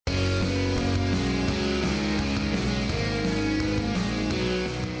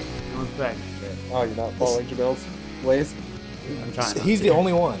practice yet. Oh, you're not following Jamel's ways? I'm trying. He's the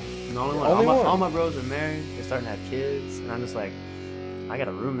only one. I'm the only one. Only one. All my bros are married. They're starting to have kids, and I'm just like, I got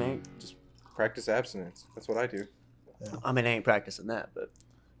a roommate. Just practice abstinence. That's what I do. I mean, I ain't practicing that, but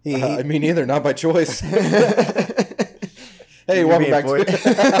I mean, neither. Not by choice. Hey, You're welcome being back forced.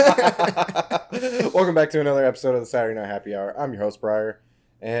 to welcome back to another episode of the Saturday Night Happy Hour. I'm your host, Briar,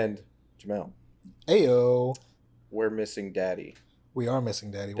 and Jamel. Ayo. We're missing Daddy. We are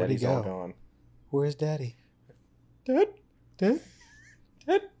missing Daddy. Where'd he Daddy's all go? gone. Where's Daddy? Dad? Dad?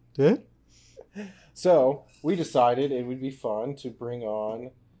 Dad? Dad? So, we decided it would be fun to bring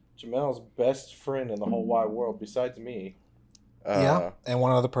on Jamel's best friend in the whole wide world besides me. Yeah. And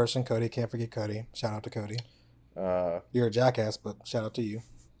one other person, Cody. Can't forget Cody. Shout out to Cody. You're a jackass, but shout out to you.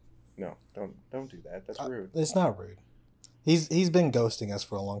 No, don't do that. That's rude. It's not rude. He's been ghosting us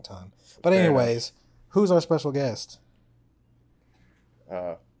for a long time. But anyways, who's our special guest?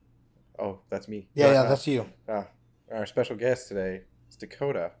 Oh, that's me. Yeah, that's you. Our special guest today is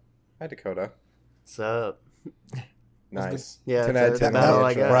Dakota. Hi, Dakota. what's up? Nice. Yeah, 10 out of 10 about all I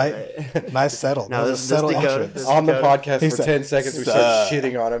intro. got. Right? Nice settle. No, That was a settled Dakota. entrance. On the Dakota. podcast He for said, 10 seconds, we "Suh." start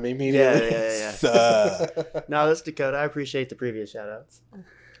shitting on him immediately. Yeah. No, this is Dakota. I appreciate the previous shout outs.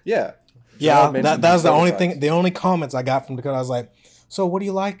 Yeah. Yeah, Jamal mentioned that was the several only times. thing. The only comments I got from Dakota, I was like, "So what do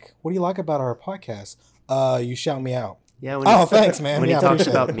you like? What do you like about our podcast?" You shout me out. Yeah. When Oh, thanks, man. When Yeah, he talks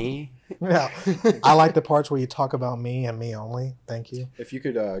appreciate about it. me, Yeah, I like the parts where you talk about me and me only. Thank you. If you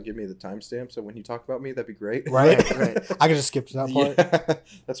could give me the timestamp so when you talk about me, that'd be great. Right, Right. I could just skip to that part. Yeah.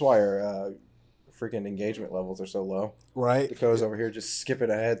 That's why our freaking engagement levels are so low. Right, Dakota's over here just skipping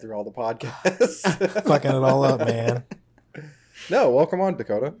ahead through all the podcasts. fucking it all up, man. No, welcome on,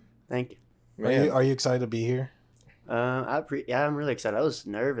 Dakota. thank you. Man. Are you excited to be here? I'm really excited. I was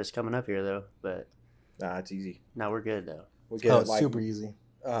nervous coming up here though, but Nah, it's easy. now we're good though. We get Oh, it it's like super easy.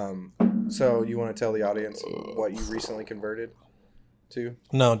 So you want to tell the audience what you recently converted to?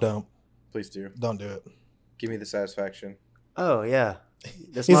 No, don't Please do. do it. Give me the satisfaction. Oh yeah,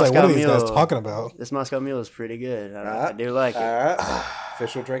 this He's like, Moscow what are these guys Mule- talking about? This Moscow Mule is pretty good. I do like it.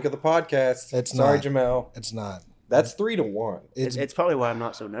 Official drink of the podcast. It's Sorry, not. Jamel. It's not. That's 3-1. It's probably why I'm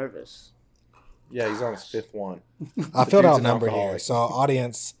not so nervous. Yeah, he's on his 5th one. I filled dude's out an number here. alcoholic. So,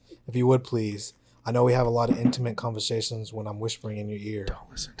 audience, if you would please, I know we have a lot of intimate conversations when I'm whispering in your ear.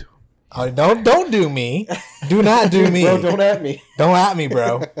 Don't listen to him. Don't do me. Do not do me. Bro, don't at me. Don't at me,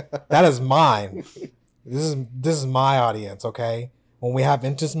 bro. That is mine. This is my audience, okay? When we have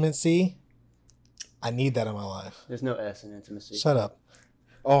intimacy, I need that in my life. There's no S in intimacy. Shut up.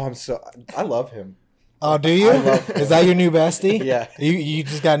 Oh, I love him. Oh, do you? I love him. Is that your new bestie? Yeah. You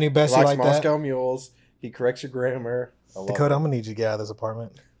just got a new bestie Likes like Moscow Mules. He corrects your grammar. I that? love Dakota, I'm him. gonna need you to get out of this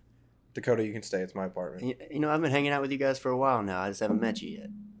apartment. Dakota, you can stay. It's my apartment. You know, I've been hanging out with you guys for a while now. I just haven't met you yet.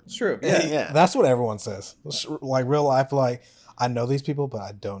 It's true. Yeah. Yeah. That's what everyone says. It's like real life, like I know these people, but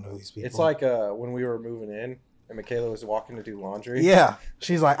I don't know these people. It's like when we were moving in and Michaela was walking to do laundry. yeah.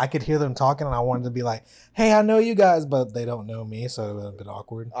 She's like, I could hear them talking, and I wanted to be like, hey, I know you guys, but they don't know me, so it would have been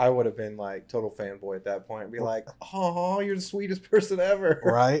awkward. I would have been like total fanboy at that point. Be like, oh, you're the sweetest person ever.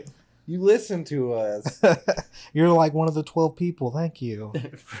 Right? You listen to us. You're like one of the 12 people. Thank you.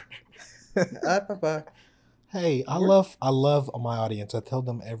 Bye-bye. Hey, I love my audience. I tell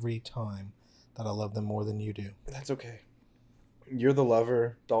them every time that I love them more than you do. That's okay. You're the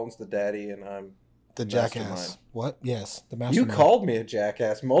lover, Dalton's the daddy, and I'm The Mastermind. jackass. What? Yes, the You mastermind. called me a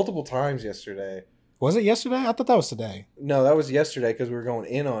jackass multiple times yesterday. Was it yesterday? I thought that was today. No, that was yesterday because we were going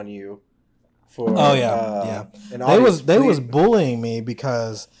in on you. For Oh, yeah. an They audience was plea. bullying me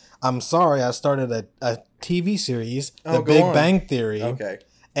because I'm sorry I started a TV series, Oh, The go Big on. Bang Theory, Okay.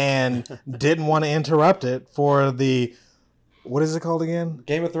 and didn't want to interrupt it for the what is it called again?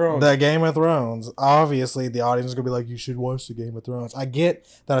 Game of Thrones. The Game of Thrones. Obviously, the audience is gonna be like, "You should watch the Game of Thrones." I get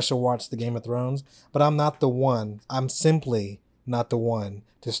that I should watch the Game of Thrones, but I'm not the one. I'm simply not the one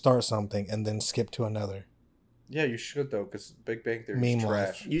to start something and then skip to another. Yeah, you should though, because Big Bang Theory Meme is life.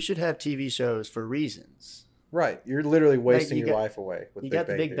 trash. You should have TV shows for reasons. Right, you're literally wasting you your got- life away with You Big got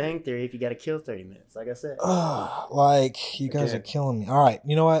the Bang Big Theory. Bang Theory if you got to kill 30 minutes, like I said. Like you guys Again. are killing me. All right,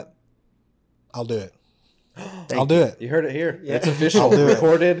 you know what? I'll do it. Thank I'll do it. You heard it here. Yeah. It's official. I'll do it.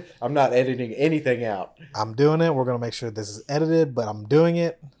 Recorded. I'm not editing anything out. I'm doing it. We're gonna make sure this is edited, but I'm doing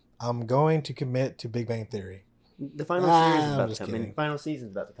it. I'm going to commit to Big Bang Theory. The final Ah, series is I'm about to just come. kidding. And final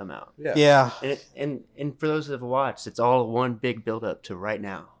season's about to come out. Yeah. Yeah. And for those that have watched, it's all one big build up to right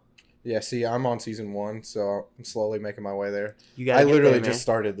now. Yeah, see, I'm on season 1, so I'm slowly making my way there. You got. I literally just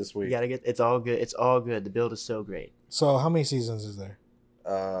started this You week. gotta get. It's all good. It's all good. The build is so great. So how many seasons is there?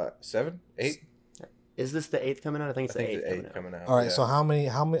 7, 8. Is this the 8th coming out? I think I it's think the 8th the 8th coming out. coming out. All right. yeah. So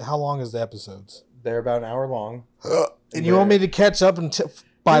how long is the episodes? They're about an hour long. And you want me to catch up until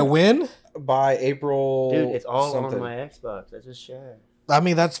by when? By April. Dude, it's all something. on my Xbox. I just shared. I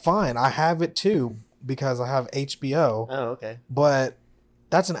mean, that's fine. I have it too because I have HBO. Oh, okay. But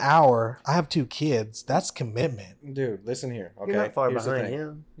that's an hour. I have 2 kids. That's commitment. Dude, listen here. Okay. You're not far Here's the behind thing.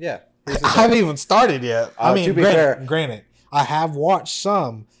 him. Yeah. Here's the I thing. haven't even started yet. I mean, to be fair- granted, I have watched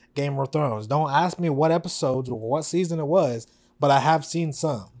some Game of Thrones. Don't ask me what episodes or what season it was, but I have seen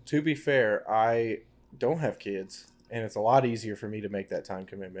some. To be fair, I don't have kids, and it's a lot easier for me to make that time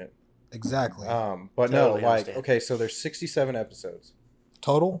commitment. Exactly. But Totally no, like, understand. okay, so there's 67 episodes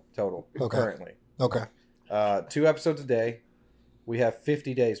Total? total Okay. currently. Okay. 2 episodes a day. We have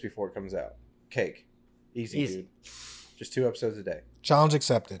 50 days before it comes out. Cake. Easy. Dude. Just 2 episodes a day. Challenge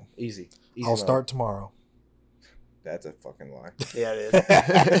accepted. Easy I'll mode. start tomorrow. That's a fucking lie. Yeah, it is.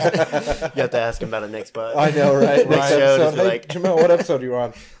 You have to ask him about it next pod. I know, right? Next Next show, episode. just be Hey, like, Jamel, what episode are you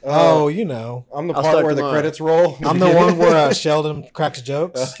on? Oh, you know. I'm the I'll part start where the tomorrow. credits roll. I'm the one where Sheldon cracks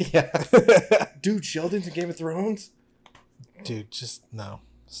jokes. Yeah. Dude, Sheldon's in Game of Thrones? Dude, just no.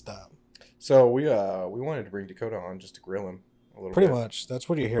 Stop. So we wanted to bring Dakota on just to grill him a little Pretty bit. much. That's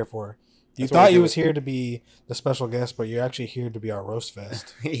what you're here for. You That's what thought we you do. was here to be the special guest, but you're actually here to be our roast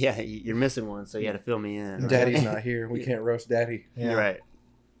fest. yeah, you're missing one, so you had to fill me in. right? Daddy's not here. We can't roast Daddy. You're right.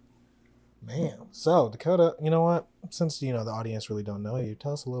 Man. So, Dakota, you know what? Since, the audience really don't know you,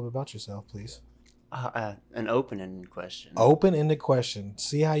 tell us a little bit about yourself, please. An opening question. Open-ended question.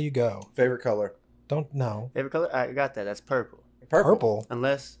 See how you go. Favorite color? Don't know. Favorite color? I got that. That's purple. Purple.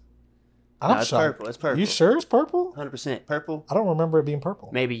 Unless I'm it's shocked. purple. It's purple. You sure it's purple? 100% purple. I don't remember it being purple.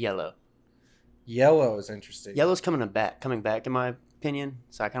 Maybe yellow. Yellow is interesting. Yellow's coming back in my opinion.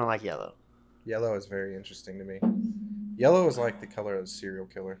 So I kind of like yellow. Yellow is very interesting to me. Yellow is like the color of a serial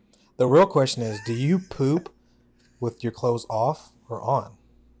killer. The real question is, do you poop with your clothes off or on?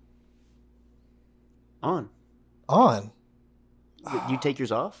 On. On. You take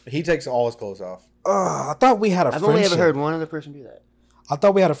yours off? He takes all his clothes off. I thought we had a I've friendship. only ever heard one other person do that. I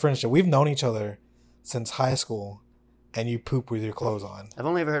thought we had a friendship. We've known each other since high school, and you poop with your clothes on. I've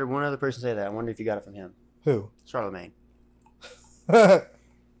only ever heard one other person say that. I wonder if you got it from him. Who? Charlemagne.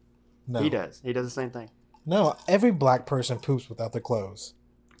 No. He does. He does the same thing. No, every black person poops without their clothes.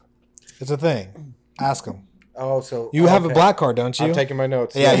 It's a thing. Ask them. Oh, so You have a okay. black card, don't you? I'm taking my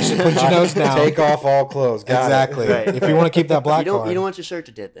notes. Yeah, you should put your notes down. Take off all clothes. Got Exactly. It. Right. If you want to keep that black You don't card. want your shirt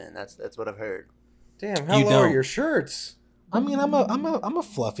to dip in. That's what I've heard. Damn, how You low are don't. your shirts? I mean, I'm a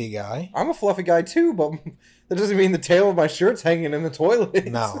fluffy guy. I'm a fluffy guy too, but that doesn't mean the tail of my shirt's hanging in the toilet.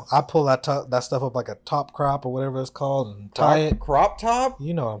 No, I pull that stuff up like a top crop or whatever it's called and tie it. Crop top?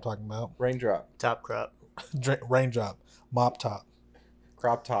 You know what I'm talking about. Raindrop. Top crop. Raindrop, mop top.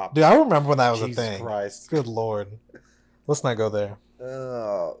 Crop top. Dude, I remember when that was Jesus a thing. Christ. Good lord. Let's not go there.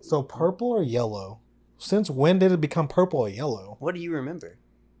 So purple or yellow? Since when did it become purple or yellow? What do you remember?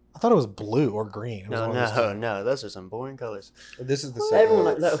 I thought it was blue or green. It was one of those two. No. Those are some boring colors. This is the second.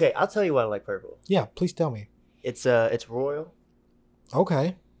 Everyone. Okay, I'll tell you why I like purple. Yeah, please tell me. It's royal.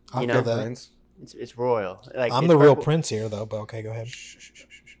 Okay, I You feel know, that. Prince. It's royal. Like I'm it's the real purple. prince here, though. But okay, go ahead. Shh.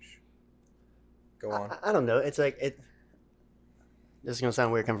 Go on. I don't know. It's like it. This is gonna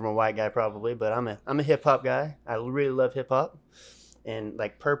sound weird coming from a white guy, probably, but I'm a hip hop guy. I really love hip hop, and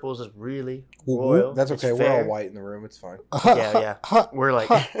like purple's is really royal. That's It's okay. We're all fair. white in the room. It's fine. Yeah. We're like,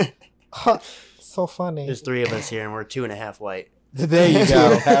 So funny. there's 3 of us here, and we're 2.5 white. There you Two go.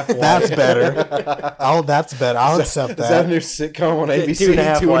 and a half white. That's better. Oh, that's better. I'll accept Is that a that. new sitcom on ABC? Two and a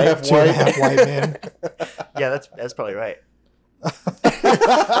half Two and a white. half Two and a half white men. Yeah, that's probably right.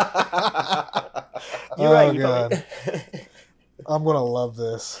 Oh, You're right. You God. probably... I'm gonna love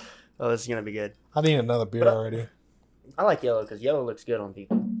this. Oh, this is gonna be good. I need another beer already. I like yellow because yellow looks good on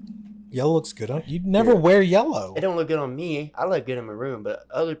people. Yellow looks good on you. Never Yeah. wear yellow. It don't look good on me. I look good in my room, but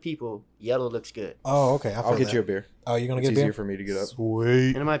other people, yellow looks good. Oh, okay. I'll get you a beer. Oh, you're gonna It's get easier beer. for me to get up. Sweet.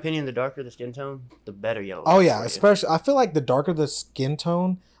 And in my opinion, the darker the skin tone, the better yellow. Oh looks yeah, for you. especially I feel like the darker the skin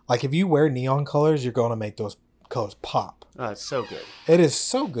tone, like if you wear neon colors, you're gonna make those colors pop. Oh, it's so good. It is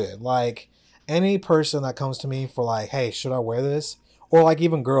so good. Like any person that comes to me for like, hey, should I wear this? Or like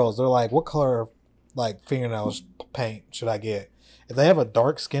even girls, they're like, what color like fingernails paint should I get? If they have a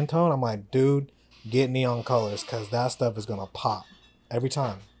dark skin tone, I'm like, dude, get neon colors because that stuff is gonna pop every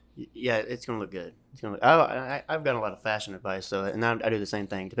time. Yeah, it's gonna look good. It's gonna. I've got a lot of fashion advice, so and I do the same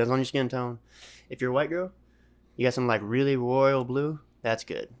thing. Depends on your skin tone. If you're a white girl, you got some like really royal blue. That's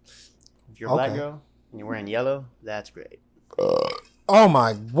good. If you're a black Okay. girl and you're wearing yellow, that's great. Oh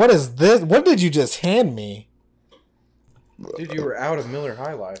my, what is this? What did you just hand me? Dude, you were out of Miller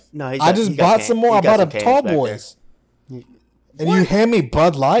High Life. No, I just bought some more. I bought a Tall Boys. And you hand me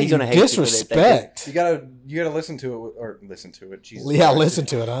Bud Light? He's You gonna hate you for that. disrespect. You gotta listen to it, or listen to it. Jesus Yeah, Christ. listen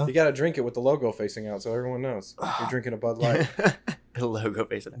to it, huh? You gotta drink it with the logo facing out, so everyone knows you're drinking a Bud Light. The logo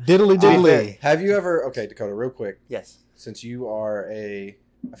face. Diddly diddly. Have you ever? Okay, Dakota, real quick. Yes. Since you are I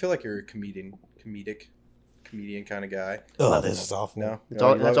feel like you're a comedian kind of guy. Oh, this is awful. No,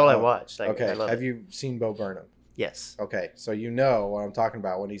 That's all I watch. Like, Okay, I love have it. you seen Bo Burnham? Yes. Okay, so you know what I'm talking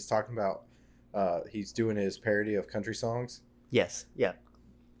about when he's talking about he's doing his parody of country songs, Yes. Yeah.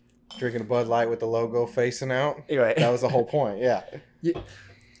 drinking a Bud Light with the logo facing out. You're right. That was the whole point. Yeah. Yeah.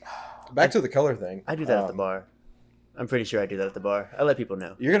 Back to the color thing. I do that at the bar. I'm pretty sure I do that at the bar. I let people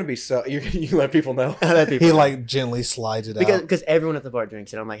know. You're gonna be you let people know. I let people He know. like gently slides it out. because everyone at the bar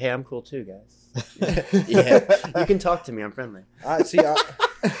drinks it. I'm like, hey, I'm cool too, guys. Yeah, you can talk to me. I'm friendly. I see. I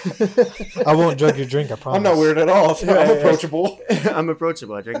won't drink your drink. I promise. I'm not weird at all. So I'm Yeah. approachable. I'm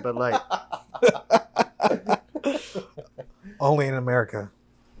approachable. I drink Bud Light. Only in America.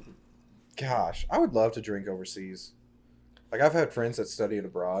 Gosh, I would love to drink overseas. Like I've had friends that studied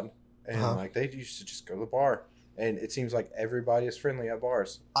abroad, and Uh-huh. like they used to just go to the bar, and it seems like everybody is friendly at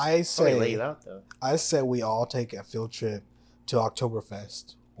bars. I Probably let say, you out though. I say we all take a field trip to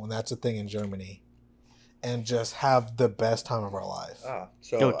Oktoberfest when that's a thing in Germany, and just have the best time of our life.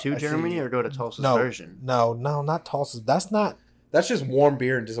 So Go to I Germany see- or go to Tulsa's No, version. no, not Tulsa. That's not That's just warm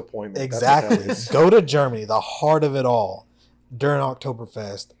beer and disappointment. That's what that exactly. is. Go to Germany, the heart of it all, during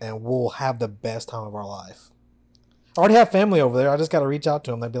Oktoberfest, and we'll have the best time of our life. I already have family over there. I just got to reach out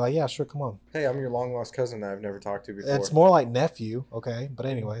to them. They'd be like, "Yeah, sure, come on." Hey, I'm your long lost cousin that I've never talked to before. It's more like nephew, okay? But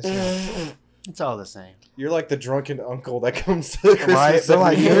anyways, yeah. It's all the same. You're like the drunken uncle that comes to Christmas right? They're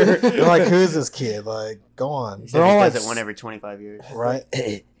like, every year. they're like, who's this kid? Like, go on. He said They're he all does like, it one every 25 years. right?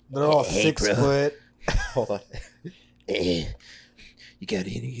 They're all Hey, 6 bro. foot. Hold on. You got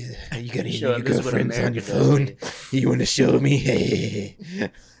any of Show your up, this is what girlfriends on America your does, phone? baby. You want to show me?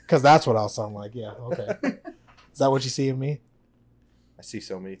 Because that's what I'll sound like. Yeah, okay. Is that what you see in me? I see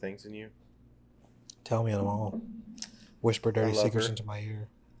so many things in you. Tell me them all. Whisper dirty love secrets her. into my ear.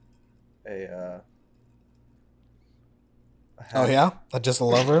 A Oh, yeah? Just a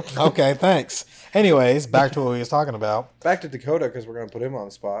lover? Okay, thanks. Anyways, back to what we was talking about. Back to Dakota because we're gonna put him on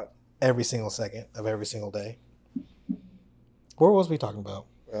the spot. Every single second of every single day. What was we talking about?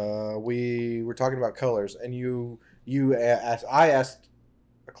 We were talking about colors, and you asked. I asked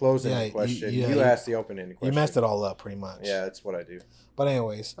a closing question. You asked the open-ended question. You messed it all up pretty much. Yeah, that's what I do. But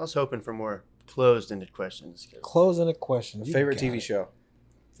anyways, I was hoping for more closed-ended questions. closing a question. You Favorite got TV it. show?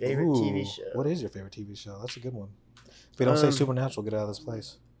 Favorite Ooh, TV show? What is your favorite TV show? That's a good one. If we don't say Um, Supernatural, get out of this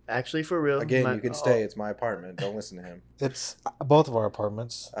place. Actually, for real. Again, my- you can stay. It's my apartment. Don't listen to him. It's both of our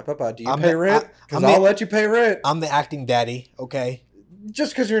apartments. Papa, do you I'm pay the- rent? I'm Because the- I'll let you pay rent. I'm the acting daddy, okay?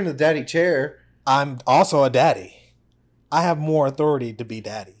 Just because you're in the daddy chair. I'm also a daddy. I have more authority to be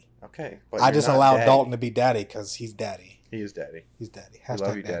daddy. Okay. But I you're just not allowed daddy. Dalton to be daddy because he's daddy. He is daddy. He's daddy. We Hashtag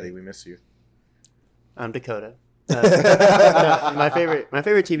love you, daddy. We miss you. I'm Dakota. No, my favorite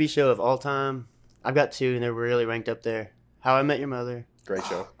TV show of all time. I've got two, and they're really ranked up there. How I Met Your Mother, Great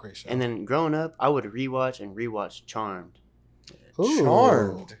show. Great show. and then growing up, I would rewatch Charmed. Ooh,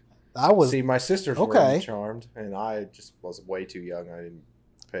 Charmed. I was. See, my sisters Okay. were Charmed, and I just was way too young. I didn't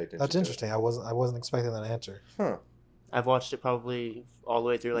pay attention. That's to it. interesting. I wasn't expecting that answer. Huh. I've watched it probably all the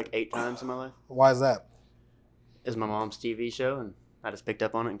way through like 8 times in my life. Why is that? It's my mom's TV show, and I just picked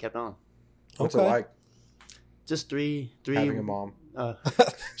up on it and kept on. What's Okay. it like Just three. having a mom?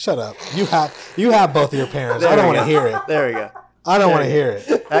 Shut up. You have both of your parents. I There don't we want to go. hear it. There we go. I don't There want to you hear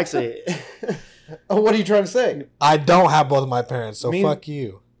it. Actually, Oh, what are you trying to say? I don't have both of my parents, so Me- fuck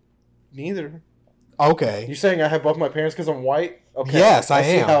you. Neither. Okay. You're saying I have both my parents because I'm white? Okay. Yes, I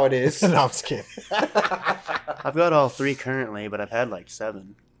see am. how it is. No, I'm just kidding. I've got all 3 currently, but I've had like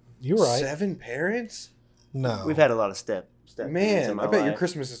 7. You're right. 7 parents? No. We've had a lot of step parents in Man, my I bet your life.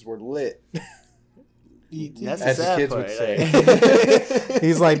 Christmases were lit. That's As the the sad kids part. would say.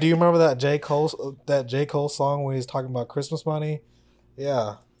 He's like, do you remember that J. Cole song when he's talking about Christmas money?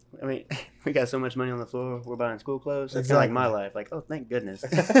 Yeah. I mean, we got so much money on the floor. We're buying school clothes. It's kind of like my life. Like, oh, thank goodness.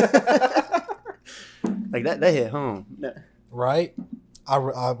 Like that hit home. No. Right? I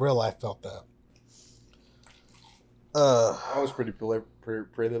real life felt that. I was pretty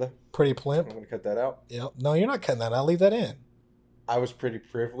Pretty I'm plimp. going to cut that out. Yep. No, you're not cutting that out. Leave that in. I was pretty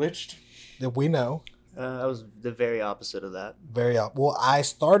privileged. We know. I was the very opposite of that. Well, I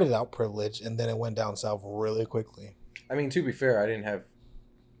started out privileged and then it went down south really quickly. I mean, to be fair, I didn't have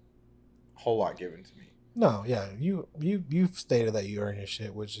a whole lot given to me. No, yeah, you've stated that you earn your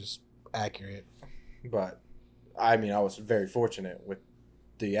shit, which is accurate. But I mean, I was very fortunate with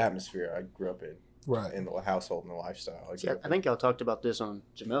the atmosphere I grew up in Right. the household and the lifestyle. See, I think y'all talked about this on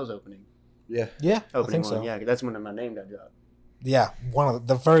Jamel's opening. Yeah. Yeah, I Opening think one, so. yeah. That's when my name got dropped. Yeah, one of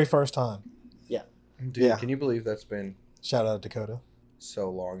the very first time. Dude, Yeah. can you believe that's been Shout out Dakota.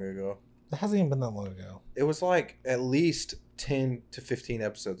 so long ago? It hasn't even been that long ago. It was like at least 10 to 15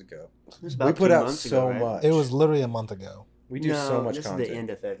 episodes ago. It was We about put 2 out months so ago, right? much. It was literally a month ago. We do so much this content. is the end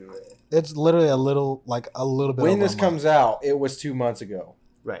of February. It's literally a little bit. When over this a comes month. out, it was 2 months ago.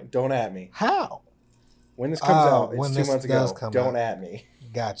 Right. Don't at me. How? When this comes Oh, out, it's when 2 this months does ago. come Don't out. at me.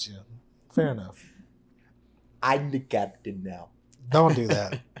 Gotcha. Fair enough. I'm the captain now. Don't do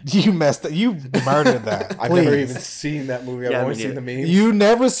that. You messed up. You murdered that. I've never Please. even seen that movie. I've Yeah, only me seen the neither. memes. You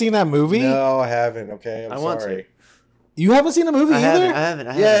never seen that movie? No, I haven't. Okay, I'm I want sorry. You haven't seen the movie I either?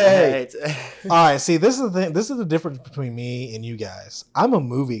 haven't. Yay. All right. See, this is the thing. This is the difference between me and you guys. I'm a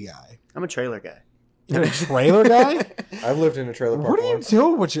movie guy. I'm a trailer guy. You're a trailer guy. I've lived in a trailer park What are you once.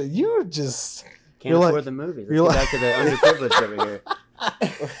 doing with you? You just. Can't You're afford like- the movies. you're Let's get back to the underprivileged over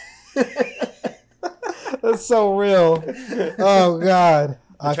here. That's so real. Oh God.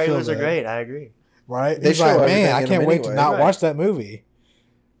 The trailers feel are bad. great. I agree. Right? They He's show like, everything man, I in can't them wait to anyway." not Right. watch that movie.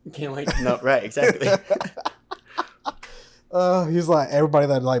 Can't wait. No, right. Exactly. He's like, everybody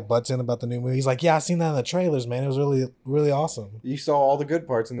that like butts in about the new movie. He's like, yeah, I seen that in the trailers, man. It was really, really awesome. You saw all the good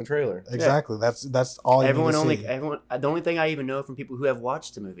parts in the trailer. Exactly. That's all. Everyone you need only. to see. Everyone. The only thing I even know from people who have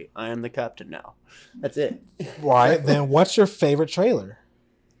watched the movie. I am the captain now. That's it. Right. Then what's your favorite trailer?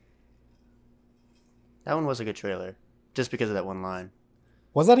 That one was a good trailer, just because of that one line.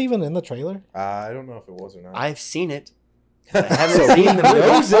 Was that even in the trailer? I don't know if it was or not. I've seen it. I haven't So seen he the movie.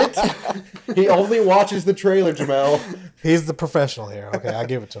 knows it. He only watches the trailer, Jamel. He's the professional here. Okay, I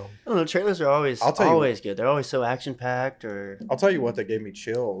give it to him. I don't know. Trailers are always I'll tell you always good. They're always so action packed. Or I'll tell you what that gave me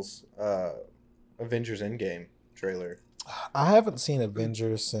chills. Avengers Endgame trailer. I haven't seen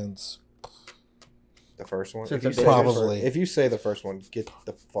Avengers since The first one. Since If you, say Avengers. the Probably. if you say the first one, get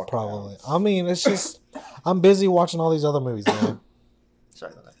the fuck probably. out. I mean, it's just I'm busy watching all these other movies, man.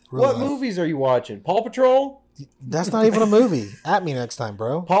 sorry about that. Real What life. movies are you watching? Paw Patrol? That's not even a movie. At me next time,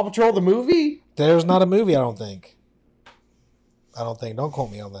 bro. Paw Patrol the movie? There's not a movie. I don't think. Don't quote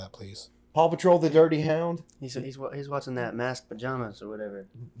me on that, please. Paw Patrol the Dirty Hound? He's watching that Masked Pajamas or whatever.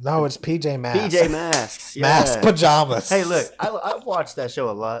 No, it's PJ Masks. PJ Masks. Yeah. Masked pajamas. Hey, look, I've watched that show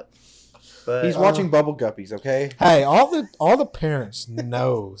a lot. But He's watching Bubble Guppies, okay? Hey, all the parents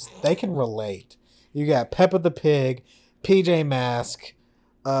knows they can relate. You got Peppa the Pig, PJ Mask,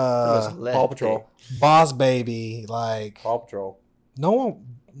 Paw Patrol. Boss Baby. Like Paw Patrol. no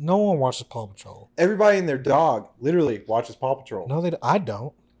one watches Paw Patrol. Everybody and their dog literally watches Paw Patrol. No, I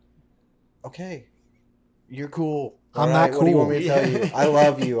don't. Okay. You're cool. I'm all not right? What do you want cool. me to tell you? I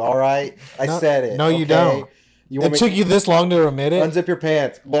love you, all right? I No- said it. no, you okay? don't. You It want me took you this long to admit it. unzip your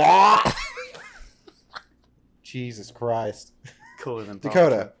pants. Blah! Jesus Christ. cooler than Paw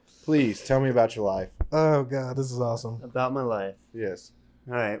Dakota, please tell me about your life. Oh God, this is awesome. Patrol. About my life. Yes.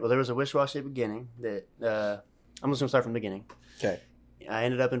 All right. Well, there was a wish-washy beginning that I'm just gonna start from the beginning. Okay. I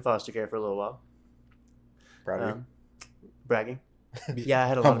ended up in foster care for a little while. Proud of you. Bragging. Yeah, I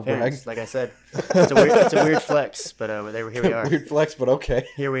had a lot Humble of parents. brag. Like I said, it's a weird flex, but here we are. Weird flex, but okay.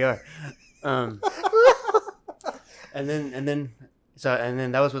 Here we are. And then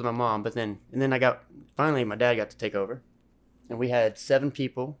that was with my mom. But then finally my dad got to take over, and we had 7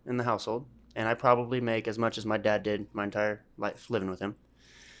 people in the household, and I probably make as much as my dad did my entire life living with him.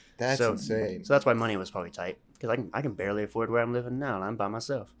 That's So- insane. So that's why money was probably tight, because I can barely afford where I'm living now, and I'm by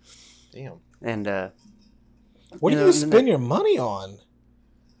myself. Damn. And What You do know, you and then spend your money on?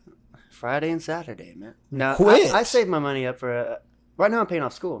 Friday and Saturday, man. Now Quit. I saved my money up for right now. I'm paying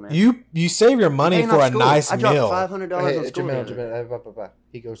off school, man. You save your money Paying for off a school. nice I dropped meal. $500 on school. Jamel,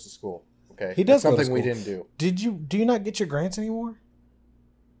 he goes to school. Okay. He does That's go to something we school. didn't do. Do you not get your grants anymore?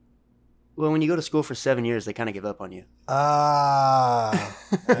 Well, when you go to school for 7 years, they kind of give up on you. Ah,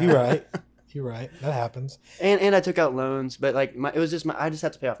 you're right. You're right. That happens. And I took out loans, but like I just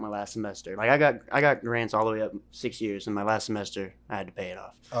had to pay off my last semester. Like I got grants all the way up 6 years, and my last semester I had to pay it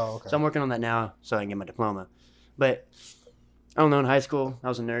off. Oh, okay. So I'm working on that now so I can get my diploma. But I don't know. In high school, I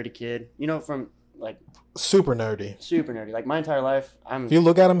was a nerdy kid. You know, from like Super nerdy. super nerdy. Like my entire life, If you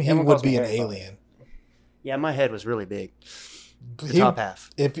look at him, he Everyone would calls me be an Harry Potter. alien. yeah, my head was really big. The He- top half.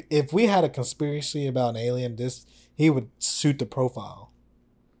 if we had a conspiracy about an alien, he would suit the profile.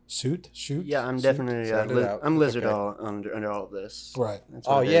 Shoot. Yeah, I'm Suit? definitely Sound it out. I'm lizard Okay. all under all of this. Right. That's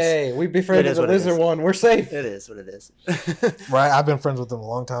what Oh, it is. yay. We It befriended is the what it lizard is. one. We're safe. It is what it is. Right. I've been friends with him a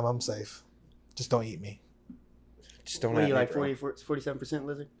long time. I'm safe. Just don't eat me. Just don't What are at you me, like bro. 47%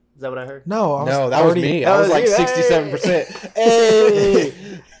 lizard? Is that what I heard? No, I was No, that was 30 me. I was like you. 67%.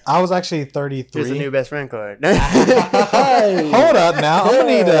 Hey! I was actually 33. Here's a new best friend card. Hold up now. I'm gonna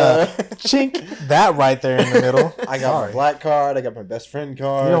need a chink that right there in the middle. I got my black card. I got my best friend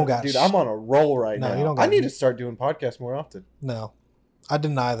card. You don't got Dude, sh- I'm on a roll right No, now. you don't I got need to start doing podcasts more often. No, I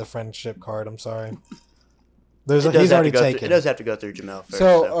deny the friendship card. I'm sorry. It does He's have to already go through- taken. It does have to go through Jamel first.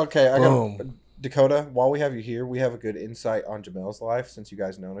 So, So, okay, I got Boom. Dakota, while we have you here, we have a good insight on Jamel's life since you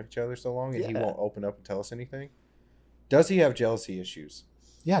guys know each other so long and he Yeah. won't open up and tell us anything. Does he have jealousy issues?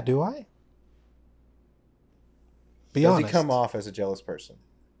 Yeah, do I? Be Does honest. he come off as a jealous person?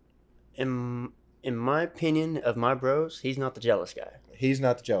 in my opinion of my bros, he's not the jealous guy. He's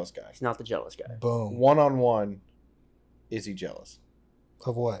not the jealous guy. He's not the jealous guy. Boom. One-on-one, is he jealous?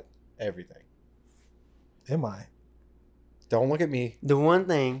 Of what? Everything. Am I? Don't look at me. The one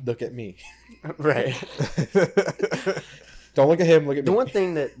thing, Look at me. right? Don't look at him. Look at The me. one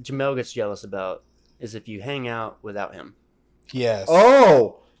thing that Jamel gets jealous about is if you hang out without him. Yes.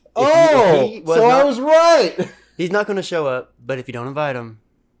 Oh! If he was So I not- was right! He's not going to show up, but if you don't invite him,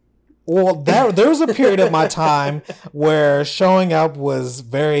 Well, there was a period of my time where showing up was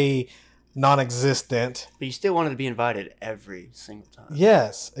very non-existent. but you still wanted to be invited every single time.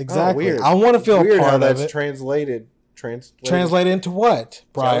 Yes, exactly. weird. I want to feel Weird a how part of that's it. translated. Translated into what,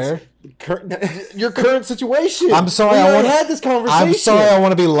 Briar? Your current situation. I'm sorry, We I already wanna- had this conversation. I'm sorry. I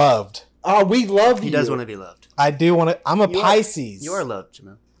want to be loved. Oh, we love you. He does want to be loved. I do want to. I'm a You are- Pisces. You are loved,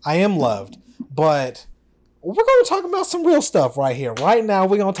 Jamel. I am loved, but we're going to talk about some real stuff right here. Right now,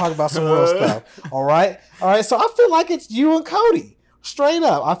 we're going to talk about some real stuff. All right? All right. So I feel like it's you and Cody. Straight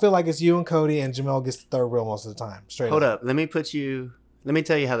up. I feel like it's you and Cody, and Jamel gets the third wheel most of the time. Straight Hold up. up. Let me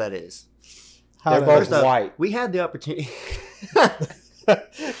tell you how that is. How They're that both is. First off, white. we had the opportunity.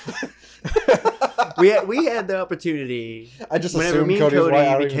 we had the opportunity. I just Whenever assumed me and Cody was white.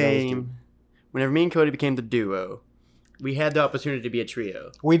 I Cody don't even know this dude. whenever me and Cody became the duo, we had the opportunity to be a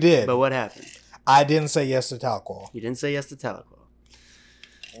trio. We did. But what happened? I didn't say yes to Talqual. You didn't say yes to Tahlequah.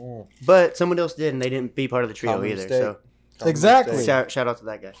 Mm. But someone else did, and they didn't be part of the trio Common either. mistake. So Common Exactly. mistake. shout out to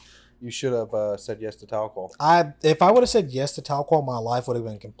that guy. You should have said yes to Talcol. If I would have said yes to Talqual, my life would have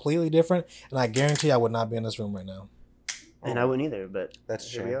been completely different, and I guarantee I would not be in this room right now. And I wouldn't either, but That's a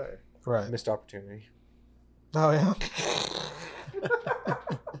here we shame. are. Right. Missed opportunity. Oh, yeah?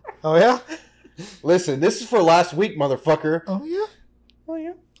 Oh, yeah? Listen, this is for last week, motherfucker. Oh, yeah? Oh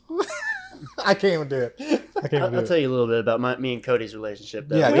yeah. I can't even do it. I can't even do I'll it. tell you a little bit about me and Cody's relationship.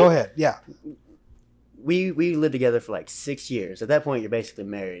 Though. Yeah, go ahead. Yeah. We lived together for like 6 years. At that point, you're basically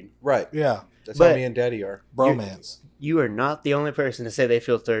married. Right. Yeah. That's But- how me and Daddy are. Bromance. You are not the only person to say they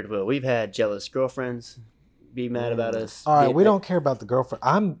feel third wheel. We've had jealous girlfriends be mad about us. All right, Be- we don't care about the girlfriend.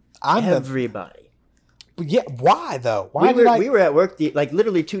 I'm the Everybody. yeah. Why though? Why We were at work like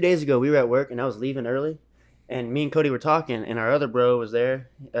literally 2 days ago. We were at work and I was leaving early, and me and Cody were talking, and our other bro was there,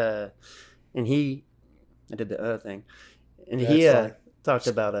 and I did the other thing, and Yeah, he it's fine. talked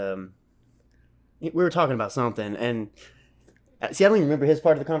about we were talking about something, and see, I don't even remember his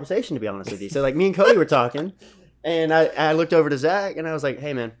part of the conversation, to be honest with you. So like me and Cody were talking, and I looked over to Zach and I was like,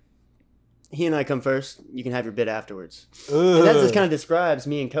 hey man, he and I come first, you can have your bit afterwards. And that just kind of describes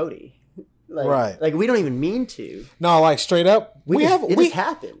me and Cody. Like, Right. Like we don't even mean to. no, like straight up. It just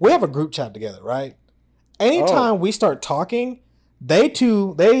happened. We have a group chat together, right? Anytime we start talking, they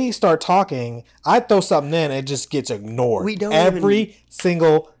start talking. I throw something in, it just gets ignored. We don't every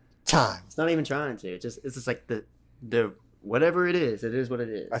single time. It's not even trying to. It's just like the whatever it is what it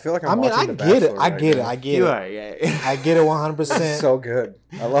is. I feel like I I'm mean, I watching The get it. Bachelor I right get it. now. I get You it. are, yeah. I get it 100%. This is so good.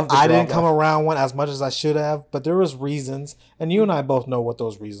 I love the I didn't drama. come around one as much as I should have, but there was reasons, and you and I both know what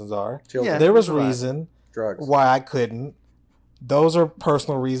those reasons are. Children, Yeah. There was there's a lot. reason drugs. why I couldn't. Those are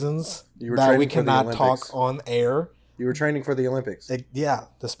personal reasons You were that we training for the cannot talk Olympics. on air. You were training for the Olympics. Yeah,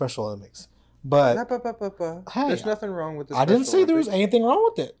 the Special Olympics. But Hey, There's nothing wrong with the I didn't Special say there was Olympics. anything wrong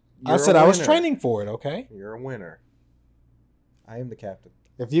with it. I You're said a I was winner. training for it, okay? You're a winner. I am the captain.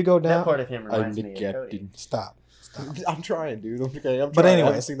 If you go That down, part of him reminds me of Cody. stop. I'm trying, dude. Okay, I'm trying. But I haven't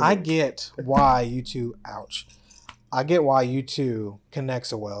anyways, seen the I movie. get why you two, ouch. I get why you two connect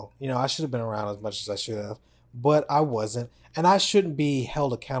so well. You know, I should have been around as much as I should have, but I wasn't. And I shouldn't be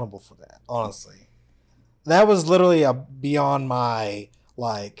held accountable for that, honestly. That was literally beyond my,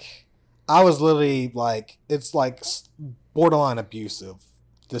 like, I was literally like, it's like borderline abusive,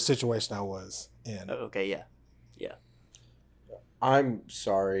 the situation I was in. Okay, yeah. I'm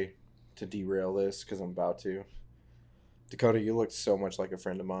sorry to derail this because I'm about to. Dakota, you look so much like a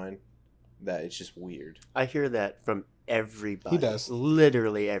friend of mine that it's just weird. I hear that from everybody. He does.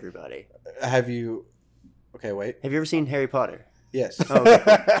 Literally everybody. Have you? Okay, wait. Have you ever seen Harry Potter? Yes. Oh,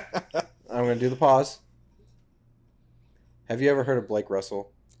 okay, I'm going to do the pause. Have you ever heard of Blake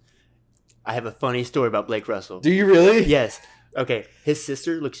Russell? I have a funny story about Blake Russell. Do you really? Yes. Okay. His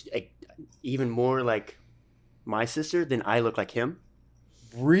sister looks even more like my sister than I look like him.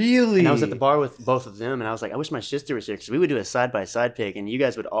 Really? And I was at the bar with both of them, and I was like, I wish my sister was here because we would do a side-by-side pick, and you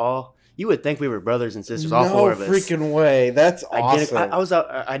guys would you would think we were brothers and sisters, all four of us. No freaking way. That's awesome. I was out.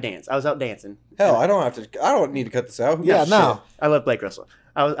 I danced. I was out dancing. Hell, I don't need to cut this out. Who Yeah, gives a no. I love Blake Russell.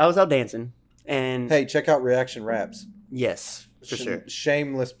 I was out dancing, and shit? Hey, check out Reaction Raps. yes, for sure.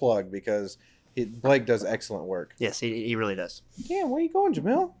 Shameless plug because Blake does excellent work. Yes, he really does. Damn, where you going,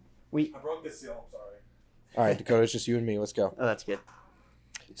 Jamil? I broke the seal. I'm sorry. All right, Dakota, it's just you and me. Let's go. Oh, that's good.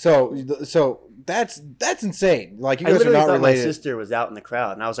 So that's insane. Like you I guys are literally not thought my related. sister was out in the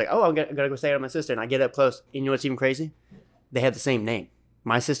crowd, and I was like, "Oh, I gotta go say hi to my sister." And I get up close. You know what's even crazy? They had the same name.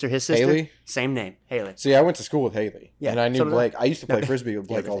 My sister, his sister, Haley? same name, Haley. See, I went to school with Haley, Yeah, and I knew so did I. Blake. I used to play No. frisbee with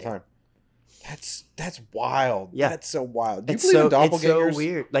Blake Yeah, all the time. That's wild. Yeah. That's so wild. Do you It's believe so in it's doppelgangers? so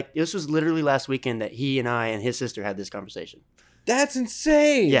weird. Like this was literally last weekend that he and I and his sister had this conversation. That's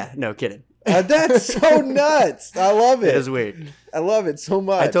insane. Yeah, no kidding. That's so nuts. I love It it. is weird. I love it so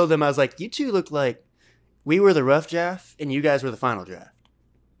much. I told them I was like, you two look like we were the rough draft and you guys were the final draft,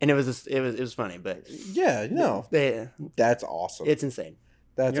 and it was funny, but Yeah, no, that's awesome. it's insane.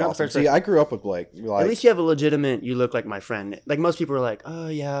 That's you're not the awesome. first See, person. I grew up with Blake. Like, At least you have a legitimate. You look like my friend. Like most people are like, oh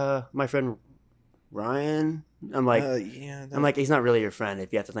yeah, my friend Ryan. I'm like, yeah, I'm like, he's not really your friend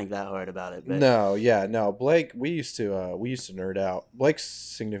if you have to think that hard about it. But no, yeah, no. Blake, we used to nerd out. Blake's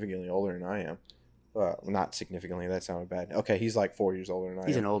significantly older than I am. Not significantly. That sounded bad. Okay, he's like 4 years older than I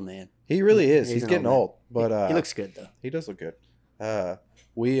he's am. an old man. He really is. He's He's an getting old old, but He looks good though. he does look good.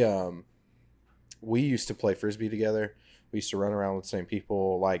 We used to play frisbee together. We used to run around with the same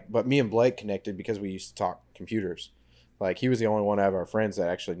people. But me and Blake connected because we used to talk computers. Like he was the only one out of our friends that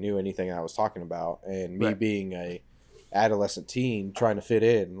actually knew anything I was talking about, and me Right. being a adolescent teen trying to fit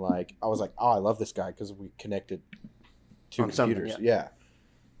in, like I was like, oh, I love this guy because we connected to On something, computers. Yeah,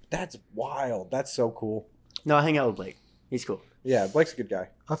 that's wild. That's so cool. No, I hang out with Blake. He's cool. Yeah, Blake's a good guy.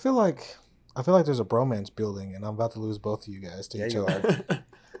 I feel like there's a bromance building, and I'm about to lose both of you guys to Yeah, each you other.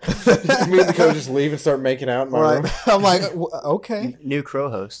 Me and Dakota just leave and start making out in my room. Right. I'm like, okay. New crow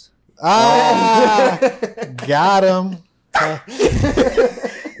host. Ah, got him.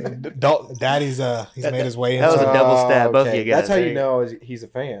 Daddy's he's made his way That was into a double stab, both of okay. you guys. That's how There you know he's a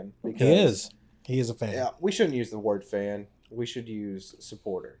fan. Because, He is a fan. Yeah, we shouldn't use the word fan. We should use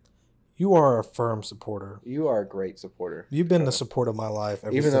supporter. You are a firm supporter. You are a great supporter. You've been the support of my life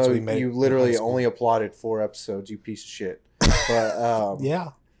ever Even since though we met. you in literally high school. only applauded 4 episodes, you piece of shit. But Yeah.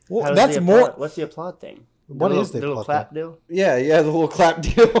 How Well, does that's the more. applaud- What's the applaud thing? What little, is the little applaud clap deal? yeah, the little clap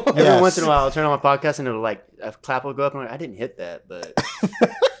deal. Every Yes. once in a while, I'll turn on my podcast and it'll like a clap will go up and I'm like, I didn't hit that, but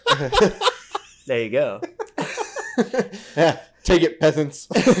there you go. Yeah, take it, peasants.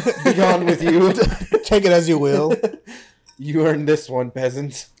 Be gone with you. Take it as you will. You earned this one,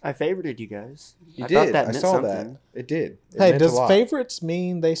 peasants. I favorited you guys. You I did. thought that I meant saw something. that. It did. It Hey, meant a does lot. favorites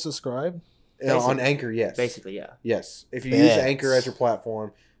mean they subscribe? On Anchor, yes. Basically, yeah. Yes. If you use Yes. Anchor as your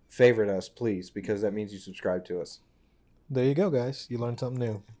platform, favorite us, please, because that means you subscribe to us. There you go, guys. You learned something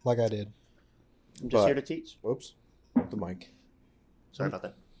new, like I did. I'm just But- here to teach. Whoops. The mic. Sorry about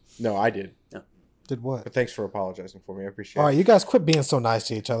that. No, I did. Did what? But thanks for apologizing for me. I appreciate All right, it. you guys quit being so nice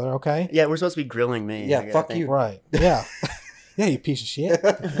to each other, okay? Yeah, we're supposed to be grilling me. Yeah, I gotta fuck think. you. Right. Yeah. Yeah, you piece of shit.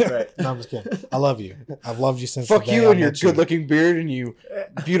 Right. No, I'm just kidding. I love you. I've loved you since Fuck the day you I and your met you. good-looking beard and you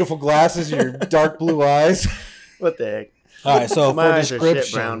beautiful glasses and your dark blue eyes. What the heck? All right, so My for eyes are shit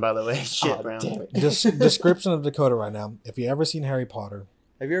description, brown, by the way. Shit Oh, brown. damn it. Description of Dakota right now. If you ever seen Harry Potter,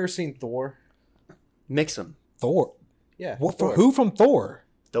 Have you ever seen Thor? Mix them. Thor. Yeah. What Thor. for? Who from Thor?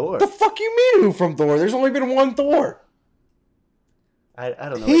 Thor. The fuck you mean who from Thor? There's only been one Thor. I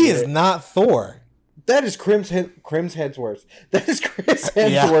don't know. He what is you- not Thor. That is Crims Headsworth. That is Chris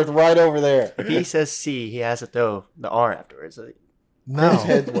Yeah. Hemsworth right over there. If he says C, he has to throw the R afterwards. Like, No, Chris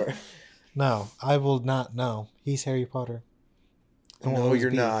Headsworth. no, I will not. No, he's Harry Potter. I won't No, lose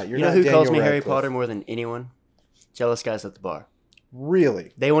you're beef. not. You're you know not who Daniel calls me Harry Radcliffe. Potter more than anyone? Jealous guys at the bar.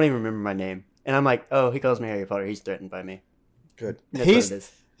 Really? They won't even remember my name. And I'm like, oh, he calls me Harry Potter. He's threatened by me. Good. That's He's- what it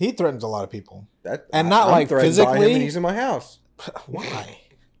is. He threatens a lot of people. I'm not, like, threatened by him physically. and he's in my house. Why?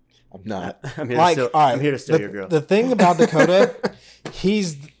 I'm not. I'm here, Like, to, steal, all right, I'm here to steal the, your girl. the thing about Dakota,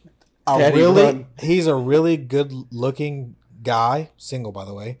 he's Daddy, run. he's a really good looking guy, single by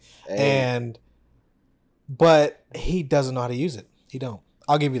the way, Hey. but he doesn't know how to use it. He don't.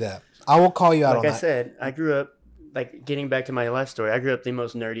 I'll give you that. I will call you out Like on I that. said, I grew up, like getting back to my life story, I grew up the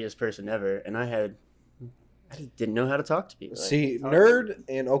most nerdiest person ever. And I had I just didn't know how to talk to people. Like, See, talk to nerd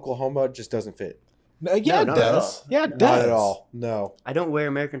in Oklahoma just doesn't fit. No, yeah, No, it not at does. all. Yeah, it Not does. at all. No. people. I don't wear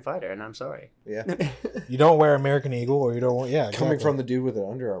American Fighter, and I'm sorry. Yeah. You don't wear American Eagle, or you don't. Yeah, Coming exactly. from the dude with an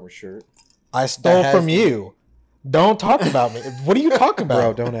Under Armour shirt. I stole has from the- you. Don't talk about me. What are you talking Bro,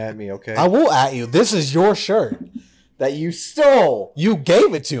 about? don't at me, okay? I will at you. This is your shirt. That you stole. You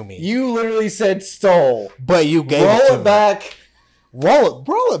gave it to me. You literally said stole. But you gave Roll it to it me. back. Roll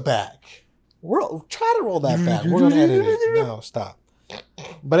it back. Try to roll that back. We're gonna edit it. No, stop.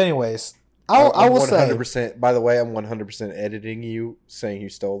 But anyways, I will say 100%. By the way, I'm 100% editing you saying you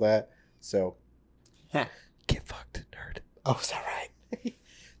stole that. So Get fucked, nerd. oh, is that right?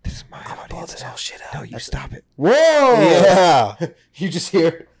 This is my audience. This whole shit out. No, you stop it. whoa, Yeah. you just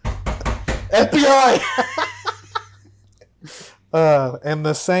hear FBI. And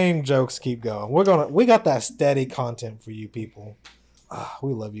the same jokes keep going. We got that steady content for you people.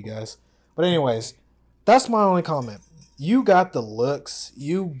 We love you guys. But anyways, that's my only comment. You got the looks.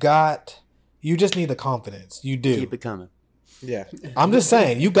 You just need the confidence. You do. Keep it coming. Yeah, I'm just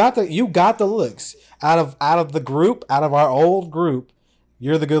saying, you got the looks. Out of the group, out of our old group,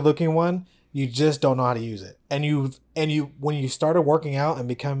 you're the good looking one. You just don't know how to use it. And you when you started working out and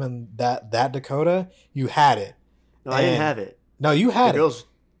becoming that Dakota, you had it. No, I didn't And- have it. No, you The had it. girls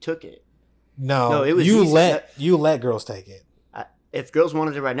took it. No, it was you easy. let girls take it. If girls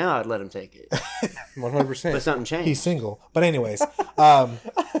wanted it right now, I'd let them take it. 100%. But something changed. He's single. But anyways,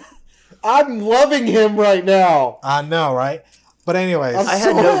 I'm loving him right now. I know, right? But anyways, I'm I had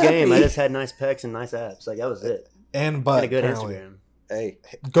so no happy. game. I just had nice pecs and nice abs. Like that was it. and Had but a good apparently. Instagram. Hey,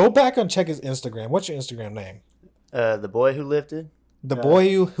 Go back and check his Instagram. What's your Instagram name? The boy who lifted The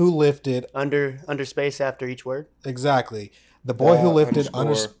boy who lifted under space after each word. exactly. The boy who lifted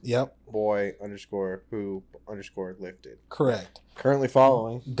underscore. Yep, boy underscore who underscore lifted. correct. Currently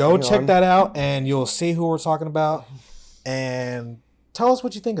following. Go Hang check on. that out, and you'll see who we're talking about. And tell us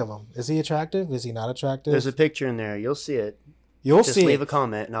what you think of him. Is he attractive? Is he not attractive? There's a picture in there. You'll see it. You'll Just see leave it. a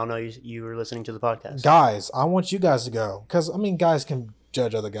comment, and I'll know you were listening to the podcast. Guys, I want you guys to go because I mean, guys can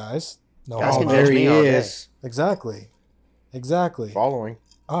judge other guys. No, Guys Oh, can there judge he me all day. is. exactly. Following.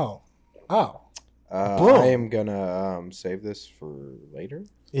 Oh, Boom. I am gonna save this for later.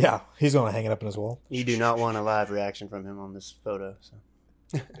 yeah. He's gonna hang it up in his wall. You do not want a live reaction from him on this photo. So.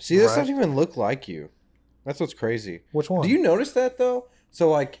 See, this Right. doesn't even look like you. That's what's crazy. Which one? Do you notice that though? So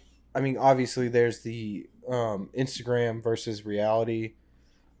like, I mean, obviously there's the Instagram versus reality.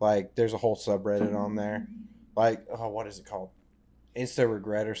 Like, there's a whole subreddit on there. Like, oh, what is it called? Insta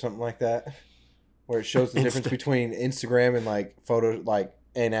regret or something like that, where it shows the difference between Instagram and like photo, like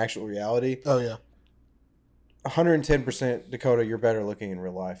and actual reality. Oh yeah. 110% Dakota, you're better looking in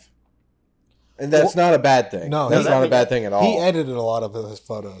real life, and that's not a bad thing. No, that's he- not a bad thing at all. He edited a lot of his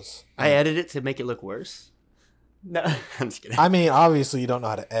photos. I edited it to make it look worse. No, I'm just kidding. I mean, obviously you don't know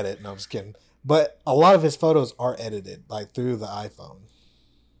how to edit. No, I'm just kidding. But a lot of his photos are edited, like through the iPhone.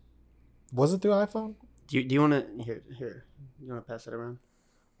 Was it through iPhone? Do you want to here? You want to pass it around?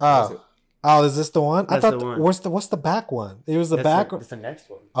 What is it? Oh, is this the one? I That's thought. the one. What's the back one? It was the back. That's the next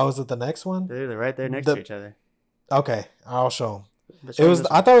one. Oh, is it the next one? They're right there next The- to each other. Okay, I'll show him. But It show was. them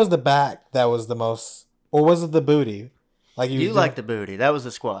this I thought it was the back that was the most, or was it the booty? Like one. You like the booty. That was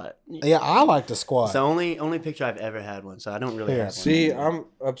the squat. Yeah, I like the squat. It's the only picture I've ever had one, so I don't really Here. have one. See, I'm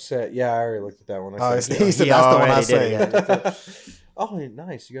upset. Yeah, I already looked at that one. Oh, I said, he said He that's the one I already did saved. it, oh,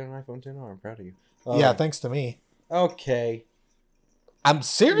 nice. You got an iPhone 10. Oh, I'm proud of you. Yeah, thanks to me. Okay. I'm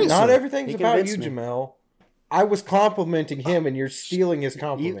serious. Not everything's He about you, convinced me. Jamel. I was complimenting him, and you're stealing his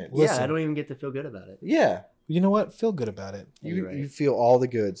compliment. Yeah, Listen. I don't even get to feel good about it. Yeah. You know what? Feel good about it. You're You right. you feel all the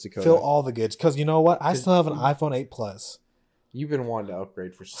goods, Dakota. Feel all the goods, because you know what? I still have an iPhone 8 Plus. You've been wanting to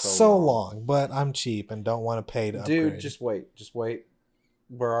upgrade for So long, but I'm cheap and don't want to pay to Dude, upgrade. just wait. Just wait.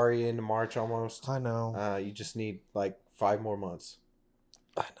 We're already into March almost. I know. You just need like 5 more months.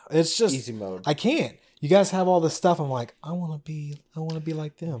 I know. It's just Easy mode. I can't. You guys have all this stuff. I'm like, I want to be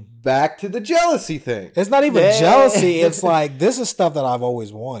like them. Back to the jealousy thing. It's not even Yeah. jealousy. It's like this is stuff that I've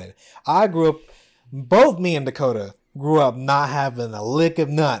always wanted. I grew up, both me and Dakota grew up not having a lick of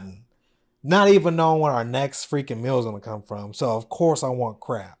nothing, not even knowing where our next freaking meal is gonna come from. So of course I want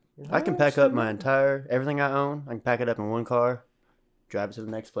crap. I can pack up my entire everything I own. I can pack it up in one car, drive it to the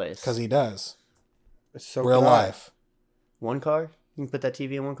next place. Because he does. So Real can I. life. One car? You can put that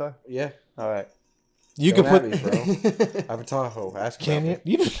TV in one car? Yeah. All right. You Don't can at put. me, bro. I have a Tahoe. Ask Can about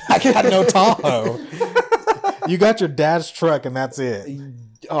you? I got no Tahoe. You got your dad's truck and that's it. me.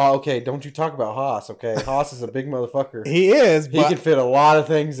 Oh, okay. Don't you talk about Haas, okay? Haas is a big motherfucker. He is, He but can fit a lot of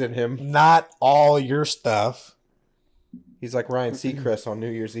things in him. not all your stuff. He's like Ryan Seacrest on New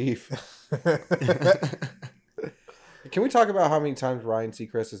Year's Eve. Can we talk about how many times Ryan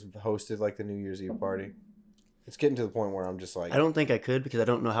Seacrest has hosted like the New Year's Eve party? It's getting to the point where I'm just like, I don't think I could because I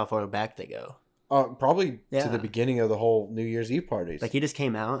don't know how far back they go. probably to Yeah. the beginning of the whole New Year's Eve parties. Like he just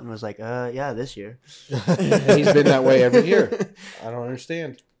came out and was like, yeah, this year. And he's been that way every year. I don't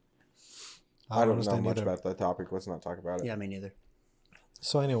understand. I don't know understand much either. about that topic. Let's not talk about it. Yeah, me neither.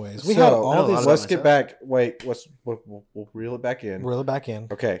 So, anyways, So, we had all no, this. let's get myself. back. Wait, we'll reel it back in. Reel it back in.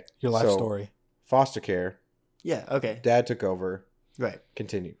 Okay. Your life so, story. Foster care. Yeah. Okay. Dad took over. Right.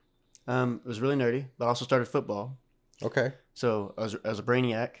 Continue. It was really nerdy, but I also started football. Okay. So I was a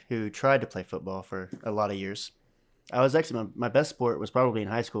brainiac who tried to play football for a lot of years. I was actually my best sport was probably in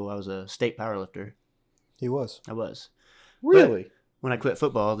high school. I was a state powerlifter. He was. I was. Really? When I quit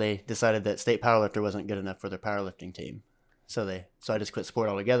football, they decided that state powerlifter wasn't good enough for their powerlifting team. So I just quit sport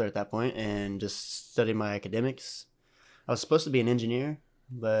altogether at that point and just studied my academics. I was supposed to be an engineer,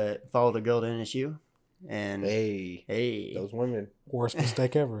 but followed a girl to NSU. And Hey, those women. Worst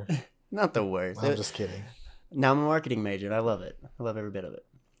mistake ever. not the worst. I'm just kidding. Now I'm a marketing major and I love it. I love every bit of it.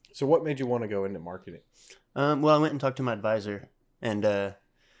 So what made you want to go into marketing? Well, I went and talked to my advisor, and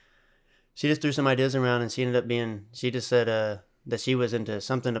she just threw some ideas around, and she just said that she was into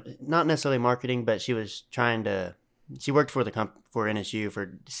something, not necessarily marketing, but she was trying to. She worked for for NSU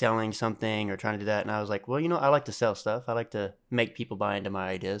for selling something or trying to do that, and I was like, well, I like to sell stuff. I like to make people buy into my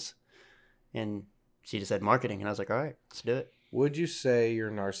ideas, and she just said marketing, and I was like, all right, let's do it. Would you say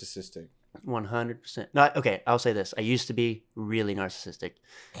you're narcissistic? 100%. No, okay, I'll say this. I used to be really narcissistic.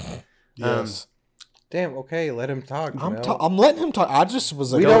 Yes. Damn. Okay, let him talk. Jamel. I'm letting him talk. I just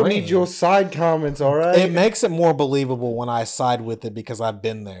was. We don't need your side comments, all right? It makes it more believable when I side with it because I've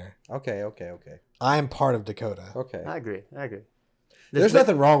been there. Okay. I am part of Dakota. Okay. I agree. There's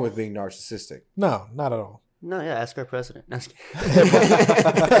nothing wrong with being narcissistic. No, not at all. No, yeah, ask our president. No, I'm just kidding.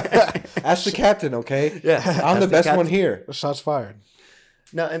 Ask the captain, okay? Yeah, I'm the ask best one captain. here. Shots fired.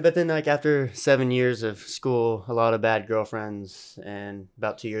 No, but then after 7 years of school, a lot of bad girlfriends, and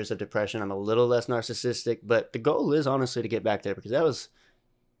about 2 years of depression, I'm a little less narcissistic. But the goal is honestly to get back there because that was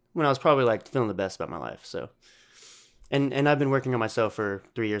when I was probably feeling the best about my life. So, and I've been working on myself for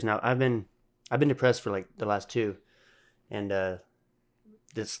 3 years now. I've been depressed for the last 2, and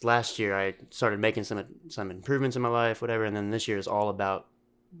this last year I started making some improvements in my life, whatever. And then this year is all about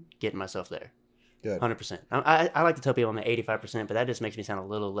getting myself there. Good. 100%. I like to tell people I'm at 85%, but that just makes me sound a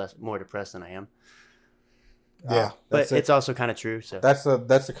little more depressed than I am. Yeah. But it's also kind of true. So That's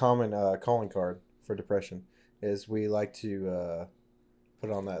the common calling card for depression is we like to put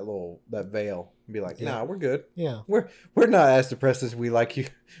on that veil and be like, Yeah. nah, we're good. Yeah. We're not as depressed as we like you.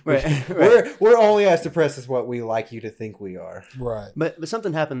 Right, We're only as depressed as what we like you to think we are. Right. But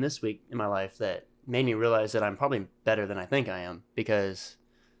something happened this week in my life that made me realize that I'm probably better than I think I am because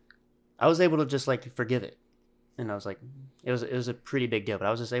I was able to just forgive it, and I was like, it was a pretty big deal, but I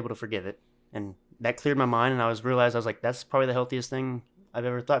was just able to forgive it, and that cleared my mind, and I realized that's probably the healthiest thing I've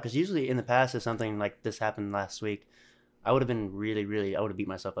ever thought. Because usually in the past, if something like this happened last week, I would have been I would have beat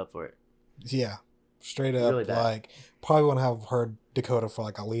myself up for it. Yeah. Straight up, Really bad. probably wouldn't have heard Dakota for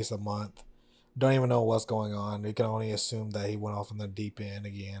at least a month. Don't even know what's going on. You can only assume that he went off in the deep end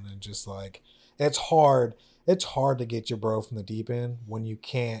again, and just it's hard. It's hard to get your bro from the deep end when you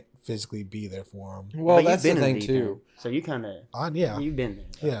can't physically be there for him. Well, But that's the you've been in thing deep too. end, so you kind of Yeah. you've been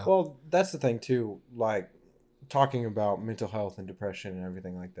there. Yeah. Well, that's the thing too. Talking about mental health and depression and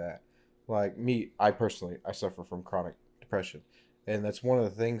everything like that. I personally, I suffer from chronic depression, and that's one of the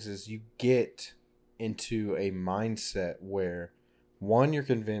things is you get into a mindset where, one, you're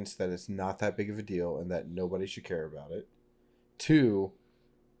convinced that it's not that big of a deal and that nobody should care about it. 2,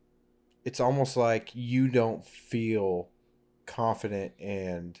 it's almost like you don't feel confident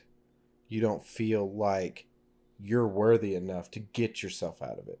and you don't feel like you're worthy enough to get yourself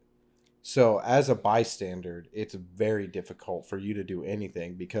out of it. So as a bystander, it's very difficult for you to do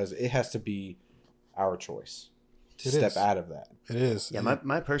anything because it has to be our choice to It step is. out of that. It is. Yeah,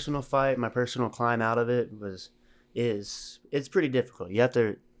 my personal fight, my personal climb out of it it's pretty difficult.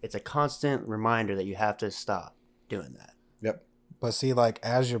 It's a constant reminder that you have to stop doing that. Yep. But see,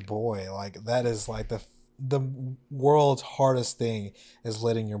 as your boy, that is the world's hardest thing is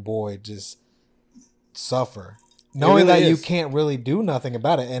letting your boy just suffer. Knowing really that you is. can't really do nothing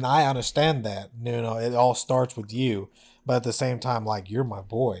about it. And I understand that. It all starts with you. But at the same time, you're my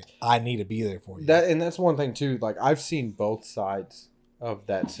boy. I need to be there for you. That's one thing too. I've seen both sides of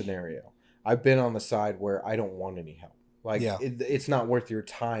that scenario. I've been on the side where I don't want any help. Yeah. It's not worth your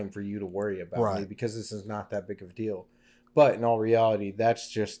time for you to worry about me Right. because this is not that big of a deal. But in all reality, that's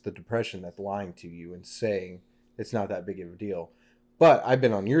just the depression that's lying to you and saying it's not that big of a deal. But I've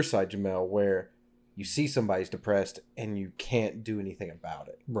been on your side, Jamel, where you see somebody's depressed and you can't do anything about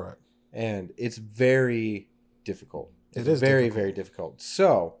it. Right. And it's very difficult. It It's is very, difficult. very difficult.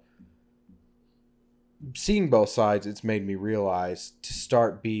 So, seeing both sides, it's made me realize to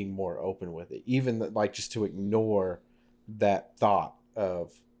start being more open with it. Even like just to ignore that thought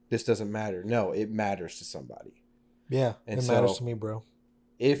of this doesn't matter. No, it matters to somebody. Yeah, And it matters so- to me, bro.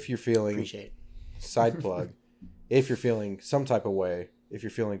 If you're feeling Appreciate it. side plug, if you're feeling some type of way, if you're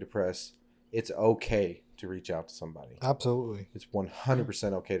feeling depressed, it's okay to reach out to somebody. Absolutely. It's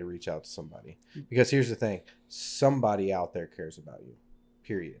 100% okay to reach out to somebody. Because here's the thing, somebody out there cares about you.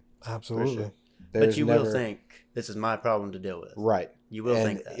 Period. Absolutely. sure. But you will think, this is my problem to deal with. Right. You will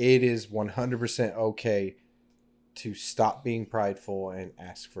And think that. it is 100% okay to stop being prideful and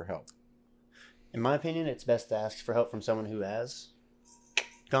ask for help. In my opinion, it's best to ask for help from someone who has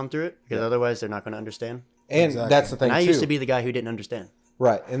gone through it, because Yeah. otherwise they're not going to understand. And Exactly. that's the thing And I too. used to be the guy who didn't understand.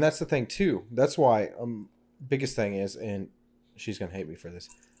 Right. And that's the thing too. That's why biggest thing is, and she's going to hate me for this.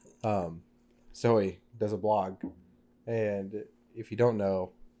 Zoe does a blog, and if you don't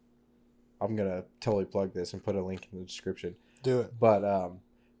know, I'm going to totally plug this and put a link in the description. Do it. But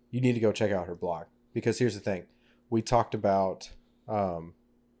you need to go check out her blog, because here's the thing. We talked about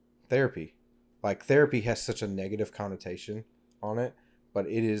therapy. Like, therapy has such a negative connotation on it, but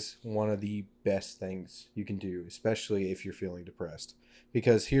it is one of the best things you can do, especially if you're feeling depressed.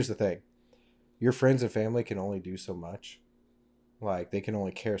 Because here's the thing. Your friends and family can only do so much. Like, they can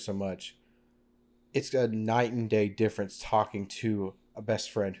only care so much. It's a night and day difference talking to a best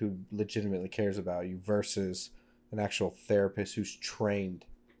friend who legitimately cares about you versus an actual therapist who's trained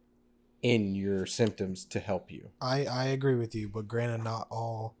in your symptoms to help you. I agree with you, but granted, not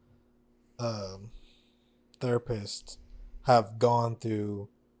all therapists have gone through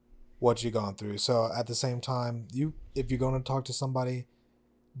what you've gone through. So at the same time, if you're going to talk to somebody,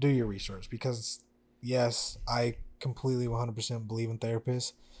 do your research, because yes, I completely 100% believe in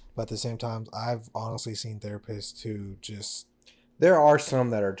therapists, but at the same time, I've honestly seen therapists who just There are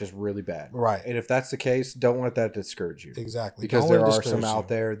some that are just really bad. right. And if that's the case, don't let that discourage you. Exactly. Because Don't there let it are discourage some out you.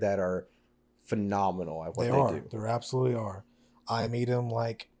 there that are phenomenal at what They they are. do. There absolutely are. I meet them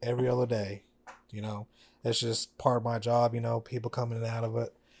like every other day. You know, it's just part of my job. You know, people coming in and out of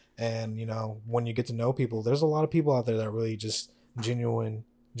it, and you know, when you get to know people, there's a lot of people out there that really just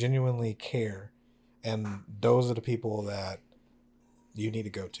genuinely care, and those are the people that you need to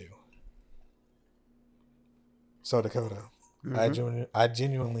go to. So Dakota, Mhm. I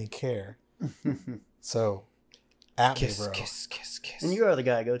genuinely care. So, at Kiss, me, bro. kiss, kiss, kiss. And you are the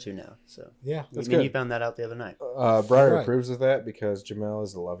guy I go to now. So Yeah, That's you good. found that out the other night. Briar Right. approves of that because Jamel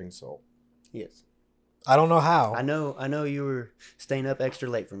is a loving soul. Yes. I don't know how. I know you were staying up extra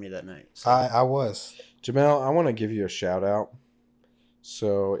late for me that night. So. I was. Jamel, I want to give you a shout out.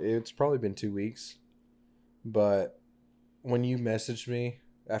 So it's probably been 2 weeks, but when you messaged me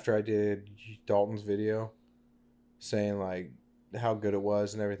after I did Dalton's video saying like how good it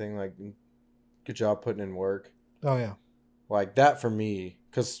was and everything, like good job putting in work, Oh yeah. like that for me,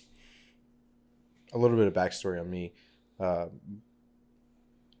 because a little bit of backstory on me,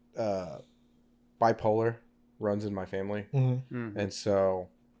 bipolar runs in my family. Mm-hmm. Mhm. And so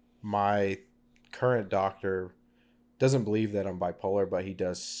my current doctor doesn't believe that I'm bipolar, but he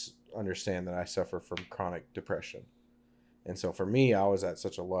does understand that I suffer from chronic depression. And so for me, I was at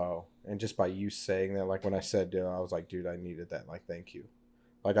such a low. And just by you saying that, like when I said, I was like, dude, I needed that. Like, thank you.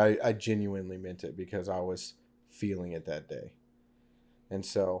 Like, I genuinely meant it because I was feeling it that day. And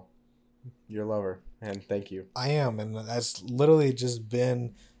so you're a lover. And thank you. I am, and that's literally just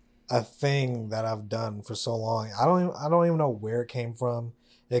been a thing that I've done for so long. I don't even know where it came from.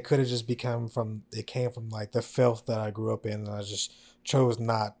 It could have just came from like the filth that I grew up in, and I just chose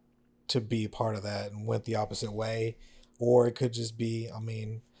not to be part of that and went the opposite way. Or it could just be, I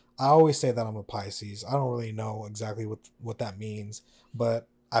mean, I always say that I'm a Pisces. I don't really know exactly what that means, but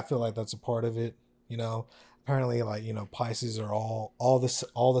I feel like that's a part of it. You know, apparently, like, you know, Pisces are all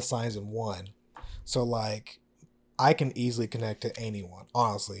the signs in one. So like, I can easily connect to anyone.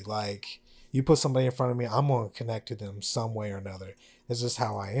 Honestly, like, you put somebody in front of me, I'm gonna connect to them some way or another. It's just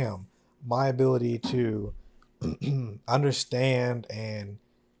how I am. My ability to understand and,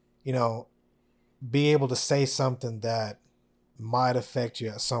 you know, be able to say something that might affect you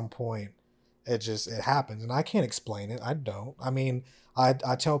at some point, it happens, and I can't explain it. I don't. I mean, I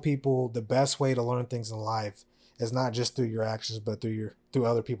tell people the best way to learn things in life is not just through your actions, but through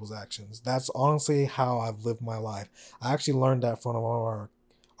other people's actions. That's honestly how I've lived my life. I actually learned that from one of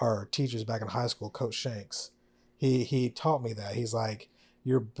our teachers back in high school, Coach Shanks. He taught me that. He's like,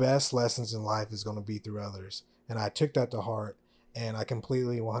 your best lessons in life is going to be through others, and I took that to heart. And I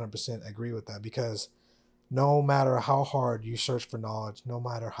completely 100% agree with that, because no matter how hard you search for knowledge, no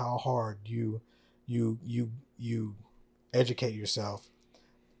matter how hard you educate yourself,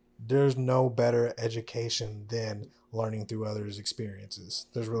 there's no better education than learning through others' experiences.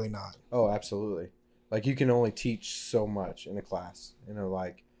 There's really not. Oh, absolutely. Like, you can only teach so much in a class. You know,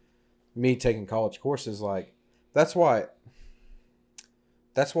 like me taking college courses, like that's why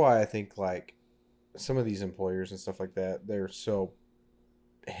I think like some of these employers and stuff like that, they're so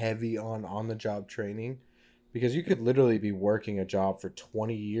heavy on the job training, because you could literally be working a job for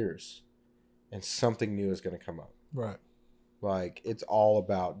 20 years and something new is going to come up. Right. Like, it's all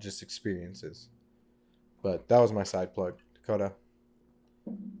about just experiences. But that was my side plug. Dakota,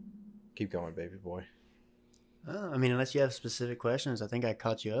 keep going, baby boy. I mean, unless you have specific questions, I think I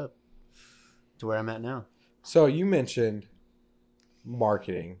caught you up to where I'm at now. So you mentioned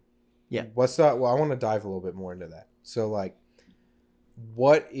marketing. Yeah. What's that? Well, I want to dive a little bit more into that. So, like,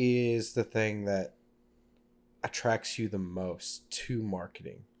 what is the thing that attracts you the most to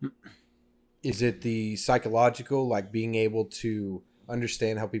marketing? Is it the psychological, like being able to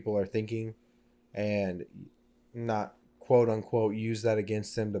understand how people are thinking and not quote unquote use that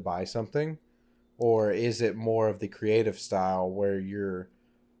against them to buy something? Or is it more of the creative style where you're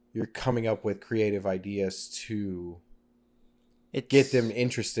coming up with creative ideas to get them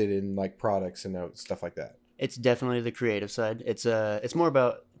interested in like products and stuff like that? It's definitely the creative side. It's more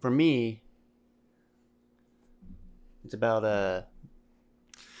about, for me, it's about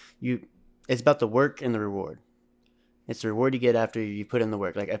it's about the work and the reward. It's the reward you get after you put in the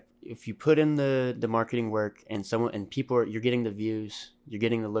work. Like, if you put in the marketing work and you're getting the views, you're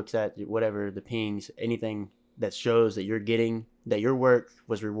getting the looks at whatever, the pings, anything that shows that that your work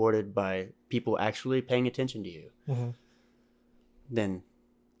was rewarded by people actually paying attention to you, then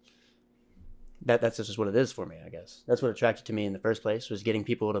that's just what it is for me, I guess. That's what attracted to me in the first place, was getting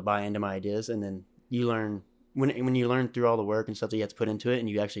people to buy into my ideas. And then you learn, when you learn through all the work and stuff that you have to put into it, and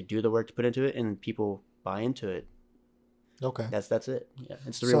you actually do the work to put into it, and people buy into it. Okay. That's it. Yeah.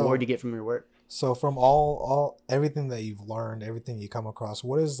 It's the reward you get from your work. So from everything that you've learned, everything you come across,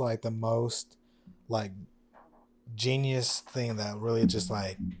 what is like the most like genius thing that really just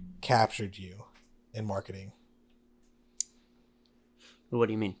like captured you in marketing? What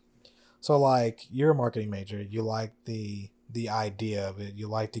do you mean? So like, you're a marketing major, you like the idea of it, you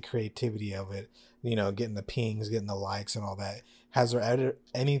like the creativity of it, you know, getting the pings, getting the likes and all that. Has there ever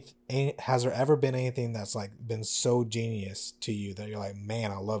been anything that's like been so genius to you that you're like,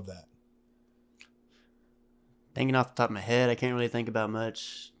 man, I love that? Thinking off the top of my head, I can't really think about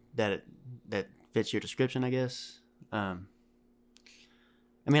much that fits your description, I guess. I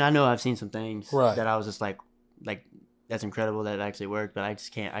mean, I know I've seen some things that I was just like that's incredible that it actually worked, but I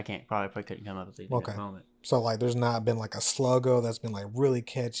probably couldn't come up with anything at the moment. So like, there's not been like a slogan that's been like really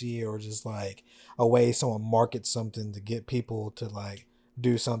catchy, or just like a way someone markets something to get people to like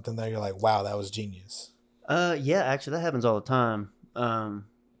do something that you're like, wow, that was genius. Yeah, actually that happens all the time.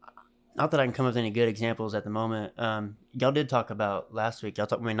 Not that I can come up with any good examples at the moment. Y'all did talk about last week.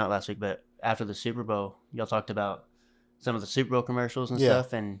 Not last week, but after the Super Bowl, y'all talked about some of the Super Bowl commercials and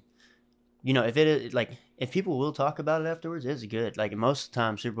stuff. And you know, if people will talk about it afterwards, it's good. Like, most of the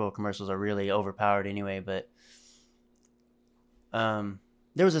time, Super Bowl commercials are really overpowered anyway. But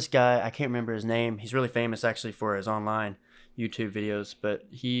there was this guy, I can't remember his name. He's really famous actually for his online YouTube videos. But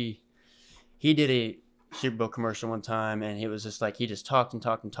he did a Super Bowl commercial one time, and it was just like, he just talked and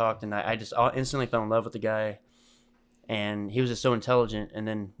talked and talked, and I just instantly fell in love with the guy. And he was just so intelligent. And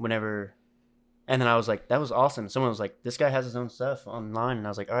then I was like, that was awesome. Someone was like, this guy has his own stuff online. And I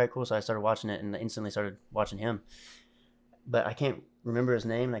was like, all right, cool. So I started watching it and instantly started watching him. But I can't remember his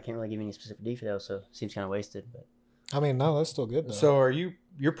name, and I can't really give you any specific details, so it seems kind of wasted. But I mean, no, that's still good though. So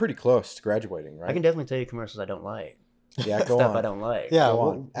you're pretty close to graduating, right? I can definitely tell you commercials I don't like. Yeah, go Stuff on. I don't like. Yeah, Go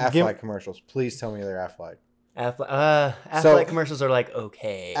on. Aflac commercials. Please tell me they're Aflac. Affleck commercials are like,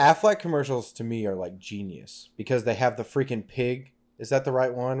 okay. Aflac commercials to me are like genius, because they have the freaking pig. Is that the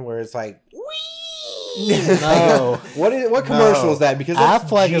right one? Where it's like, no. What commercial is that? Because that's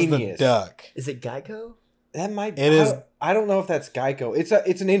Affleck genius. is the duck. Is it Geico? That might. It is. I don't know if that's Geico.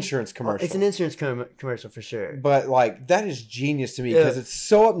 It's an insurance commercial. It's an insurance commercial for sure. But like, that is genius to me, because it's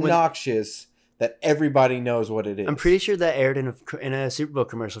so obnoxious that everybody knows what it is. I'm pretty sure that aired in a Super Bowl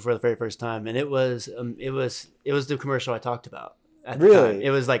commercial for the very first time, and it was the commercial I talked about. At the Really? time.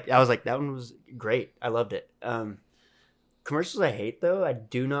 It was like, I was like, that one was great. I loved it. Commercials I hate though, I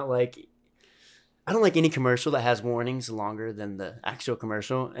don't like any commercial that has warnings longer than the actual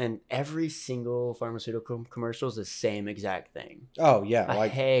commercial, and every single pharmaceutical commercial is the same exact thing. Oh yeah, I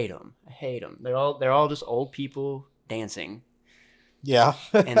hate them. They're all just old people dancing, Yeah.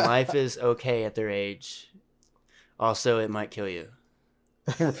 and life is okay at their age. Also, it might kill you.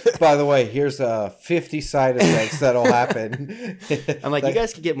 By the way, here's 50 side effects that'll happen. I'm like, you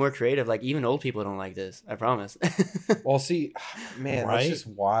guys could get more creative. Like, even old people don't like this. I promise. Well, see, man, Right? that's just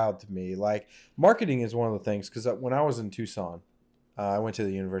wild to me. Like, marketing is one of the things, because when I was in Tucson, I went to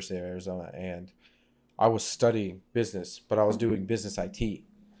the University of Arizona, and I was studying business, but I was doing business IT.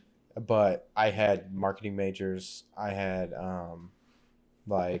 But I had marketing majors. I had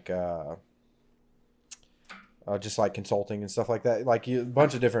just like consulting and stuff like that, like a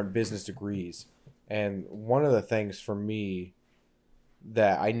bunch of different business degrees. And one of the things for me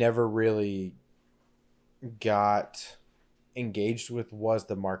that I never really got engaged with was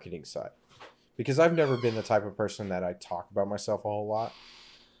the marketing side, because I've never been the type of person that I talk about myself a whole lot.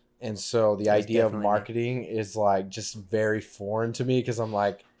 And so the That's idea of definitely me. marketing is like just very foreign to me, because I'm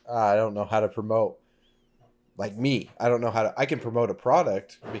like, I don't know how to promote. Like me, I don't know how to. I can promote a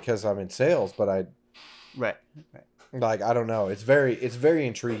product because I'm in sales, but Right. I don't know. It's very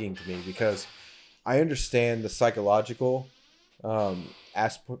intriguing to me, because I understand the psychological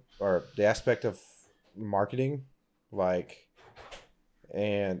aspect, or the aspect of marketing, like,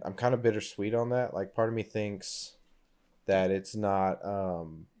 and I'm kind of bittersweet on that. Like, part of me thinks that it's not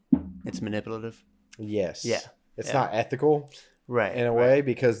It's manipulative. yes. Yeah. It's Yeah. not ethical Right. in a right. way,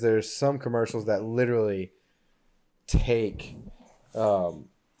 because there's some commercials that literally take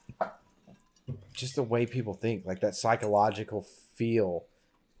just the way people think, like that psychological feel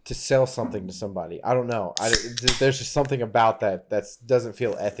to sell something to somebody. I don't know. There's just something about that doesn't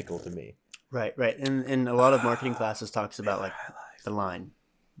feel ethical to me. Right. And a lot of marketing classes talks about like the line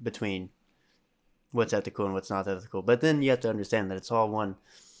between what's ethical and what's not ethical. But then you have to understand that it's all one.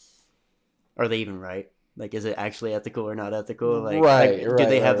 Are they even right? Like, is it actually ethical or not ethical? Like, Right, do right,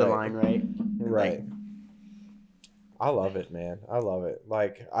 they right, have the right. line right? Right. I love it, man. I love it.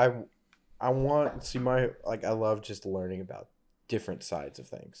 Like, I want, see, I love just learning about different sides of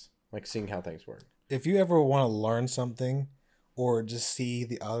things, like seeing how things work. If you ever want to learn something or just see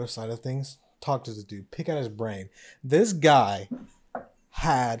the other side of things, talk to this dude. Pick out his brain. This guy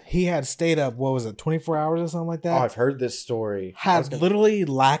had stayed up, what was it, 24 hours or something like Oh, that? I've heard this story. Had literally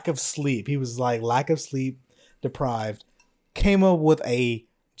lack of sleep. He was like lack of sleep deprived. Came up with a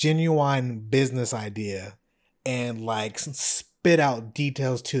genuine business idea and like spit out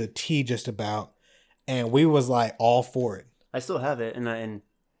details to the T just about. And we was like all for it. I still have it, and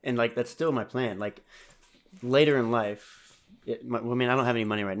like that's still my plan. Like later in life, I mean, I don't have any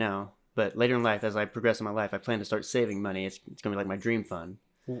money right now, but later in life, as I progress in my life, I plan to start saving money. It's gonna be like my dream fund,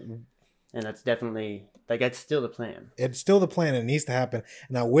 and that's definitely like that's still the plan. It's still the plan. It needs to happen.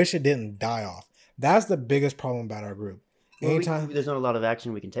 And I wish it didn't die off. That's the biggest problem about our group. Well, Anytime, there's not a lot of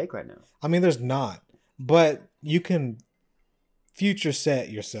action we can take right now. I mean, there's not, but you can future set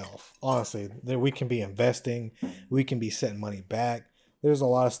yourself. Honestly, that we can be investing, we can be setting money back. There's a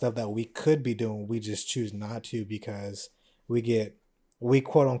lot of stuff that we could be doing. We just choose not to because we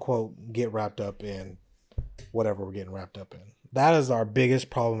quote unquote get wrapped up in whatever we're getting wrapped up in. That is our biggest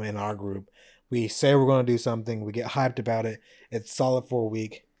problem in our group. We say we're going to do something, we get hyped about it, it's solid for a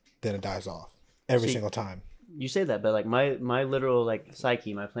week, then it dies off every See, single time. You say that, but like my literal like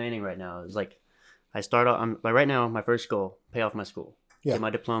psyche, my planning right now is like I start out. I'm like right now my first goal: pay off my school, Yeah. get my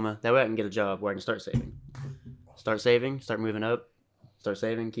diploma. That way I can get a job where I can start saving, start moving up, start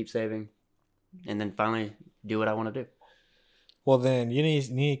saving, keep saving, and then finally do what I want to do. Well, then you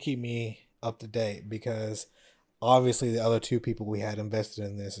need to keep me up to date because obviously the other two people we had invested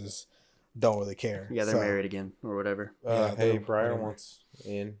in this don't really care. Yeah, they're So, married again or whatever. Yeah, Hey, they're- Brian they're- wants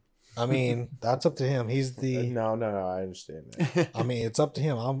in. I mean, that's up to him. He's the. No, I understand that. I mean, it's up to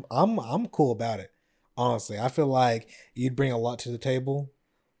him. I'm cool about it. Honestly, I feel like you'd bring a lot to the table.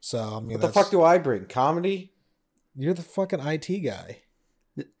 So I mean, What the fuck do I bring? Comedy? you're the fucking IT guy?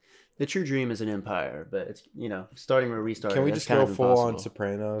 The true dream is an empire, but it's starting where we started. Can we that's just kind go of full on impossible.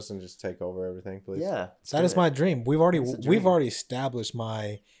 Sopranos and just take over everything, please? Yeah, That is my dream. We've already It's a dream. established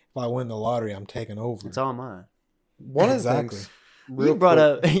my. If I win the lottery, I'm taking over. It's all mine. One of the Exactly. things. You brought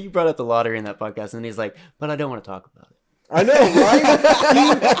up the lottery in that podcast, and he's like, "But I don't want to talk about it." I know,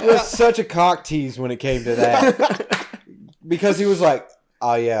 right? He was such a cock tease when it came to that. Because he was like,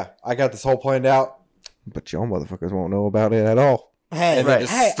 oh, yeah, I got this whole planned out. But y'all motherfuckers won't know about it at all. Hey, And then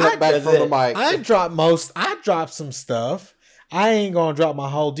just step back from the mic. I dropped some stuff. I ain't gonna drop my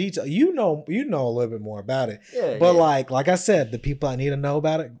whole detail. You know a little bit more about it. Yeah, But yeah. like I said, the people I need to know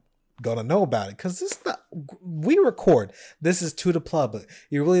about it gonna know about it because we record. This is to the public.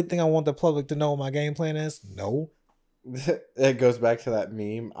 You really think I want the public to know what my game plan is? No. It goes back to that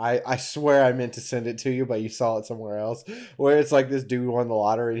meme. I swear I meant to send it to you, but you saw it somewhere else. Where it's like this dude won the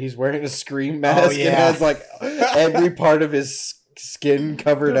lottery and he's wearing a Scream mask and has like every part of his skin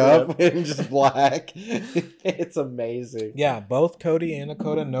covered up and just black. It's amazing. Yeah, both Cody and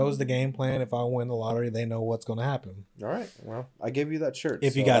Dakota knows the game plan. If I win the lottery, they know what's going to happen. All right. Well, I gave you that shirt.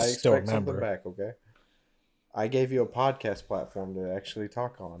 If you guys still remember. Something back, okay? I gave you a podcast platform to actually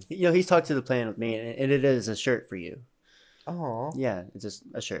talk on. You know, he's talked to the plan with me, and it is a shirt for you. Oh. Yeah, it's just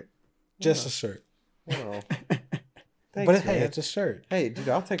a shirt. Just a shirt. Well, But thanks, hey, man. it's a shirt. Hey, dude,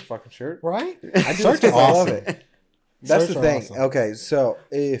 I'll take a fucking shirt. Right? I do Shirts because are I love awesome. it. That's Shirts the are thing. awesome. Okay, so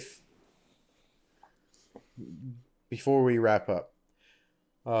before we wrap up,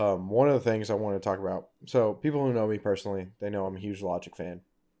 one of the things I want to talk about. So people who know me personally, they know I'm a huge Logic fan.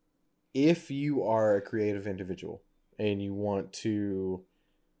 If you are a creative individual and you want to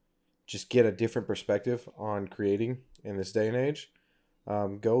just get a different perspective on creating in this day and age,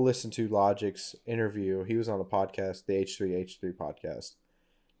 go listen to Logic's interview. He was on a podcast, the H3H3 podcast,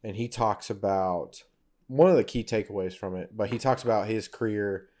 and he talks about one of the key takeaways from it, but he talks about his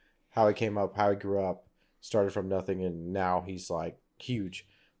career, how he came up, how he grew up, started from nothing, and now he's like huge.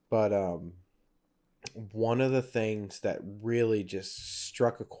 But one of the things that really just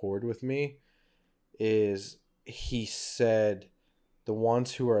struck a chord with me is he said the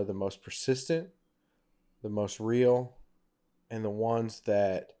ones who are the most persistent, the most real, and the ones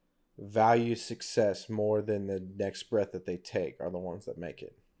that value success more than the next breath that they take are the ones that make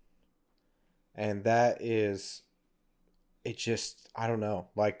it. And that is, it just, I don't know,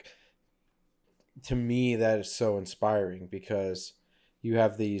 like, to me, that is so inspiring because you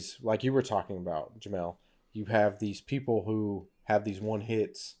have these, like you were talking about, Jamel, you have these people who have these one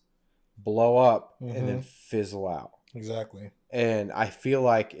hits, blow up, and then fizzle out. Exactly. And I feel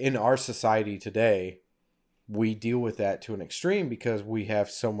like in our society today, we deal with that to an extreme because we have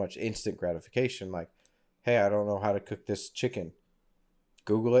so much instant gratification. Like, hey, I don't know how to cook this chicken.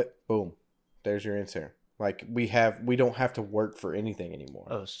 Google it. Boom. There's your answer. Like we don't have to work for anything anymore.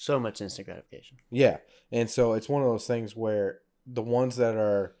 Oh, so much instant gratification. Yeah. And so it's one of those things where the ones that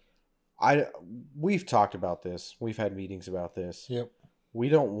are, we've talked about this. We've had meetings about this. Yep. We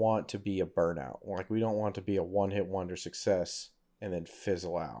don't want to be a burnout. Like we don't want to be a one-hit wonder success and then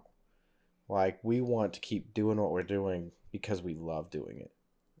fizzle out. Like we want to keep doing what we're doing because we love doing it.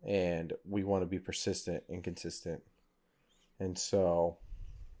 And we want to be persistent and consistent. And so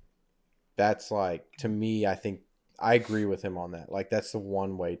that's like, to me, I think I agree with him on that. Like that's the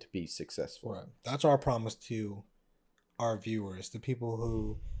one way to be successful. Right. That's our promise to our viewers, the people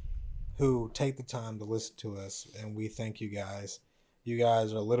who take the time to listen to us, and we thank you guys. You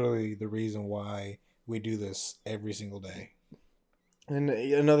guys are literally the reason why we do this every single day. And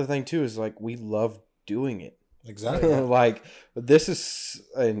another thing too is like we love doing it. Exactly. Like this is,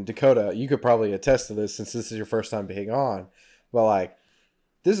 in Dakota, you could probably attest to this since this is your first time being on, but like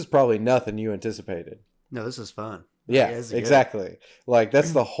this is probably nothing you anticipated. No, this is fun. Yeah, this is good. exactly. Like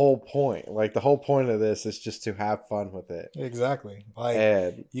that's the whole point. Like the whole point of this is just to have fun with it. Exactly. Like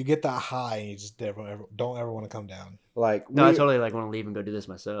And you get that high and you just don't ever want to come down. like No, I totally like want to leave and go do this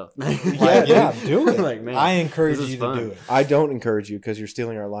myself. Like, yeah, do it. Like, man, I encourage this is you fun. to do it. I don't encourage you because you're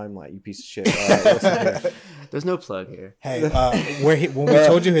stealing our limelight, you piece of shit. All right, listen here. There's no plug here. Hey, when we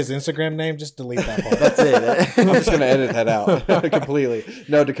told you his Instagram name, just delete that part. That's it. I'm just gonna edit that out completely.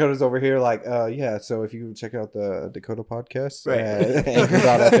 No, Dakota's over here like, yeah. So if you check out the Dakota podcast, Right.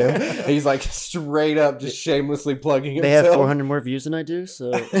 Anchor.fm, he's like straight up just shamelessly plugging They himself. have 400 more views than I do,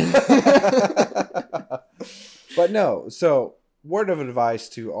 so But no, so word of advice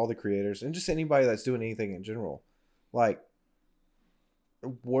to all the creators and just anybody that's doing anything in general, like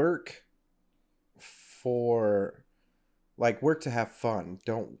work to have fun.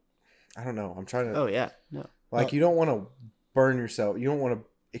 I don't know. I'm trying to. oh yeah, no. Like, you don't want to burn yourself. You don't want to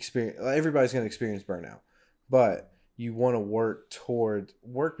experience. Everybody's going to experience burnout, but you want to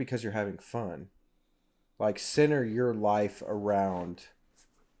work because you're having fun. Like, center your life around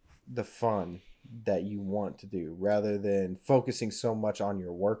the fun that you want to do rather than focusing so much on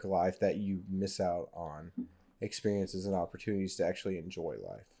your work life that you miss out on experiences and opportunities to actually enjoy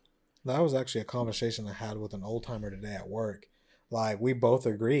life. That was actually a conversation I had with an old timer today at work. Like, we both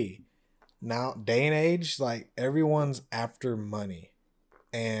agree. Now, day and age, like, everyone's after money.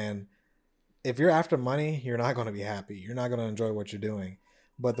 And if you're after money, you're not going to be happy. You're not going to enjoy what you're doing.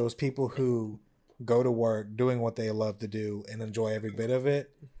 But those people who go to work doing what they love to do and enjoy every bit of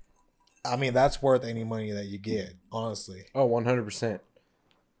it, I mean, that's worth any money that you get, honestly. Oh, 100%.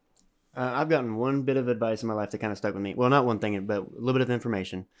 I've gotten one bit of advice in my life that kind of stuck with me. Well, not one thing, but a little bit of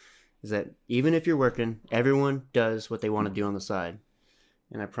information. is that even if you're working, everyone does what they want to do on the side.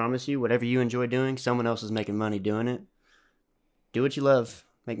 And I promise you, whatever you enjoy doing, someone else is making money doing it. Do what you love.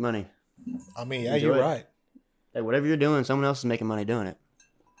 Make money. I mean, yeah, Enjoy you're it. right. Hey, whatever you're doing, someone else is making money doing it.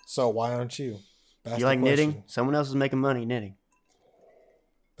 So why aren't you? That's You the like question. knitting? Someone else is making money knitting.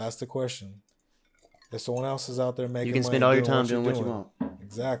 That's the question. If someone else is out there making You can money spend all your doing time doing what you doing, want,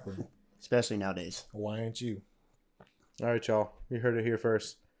 Exactly. especially nowadays. Why aren't you? All right, y'all. You heard it here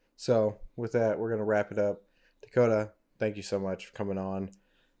first. So with that, we're gonna wrap it up. Dakota, thank you so much for coming on.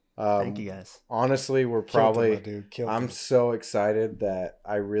 Thank you guys. Honestly, we're Killed probably. it, my dude. Killed I'm it. so excited that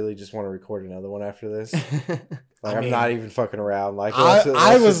I really just want to record another one after this. Like, I'm mean, not even fucking around. Like I was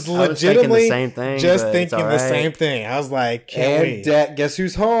I was thinking the legitimately same thing, just but it's thinking the alright. same thing. I was like, can't wait. Guess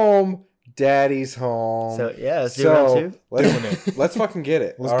who's home? Daddy's home. So yeah, let's do round 2. Doing it. Let's fucking get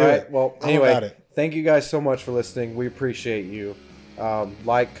it. Let's All do right. it. Well, I'm anyway, about it. thank you guys so much for listening. We appreciate you.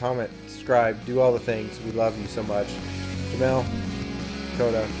 Like, comment, subscribe, do all the things. We love you so much. Jamel,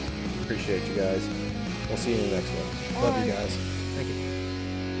 Dakota, appreciate you guys. We'll see you in the next one. Love you guys.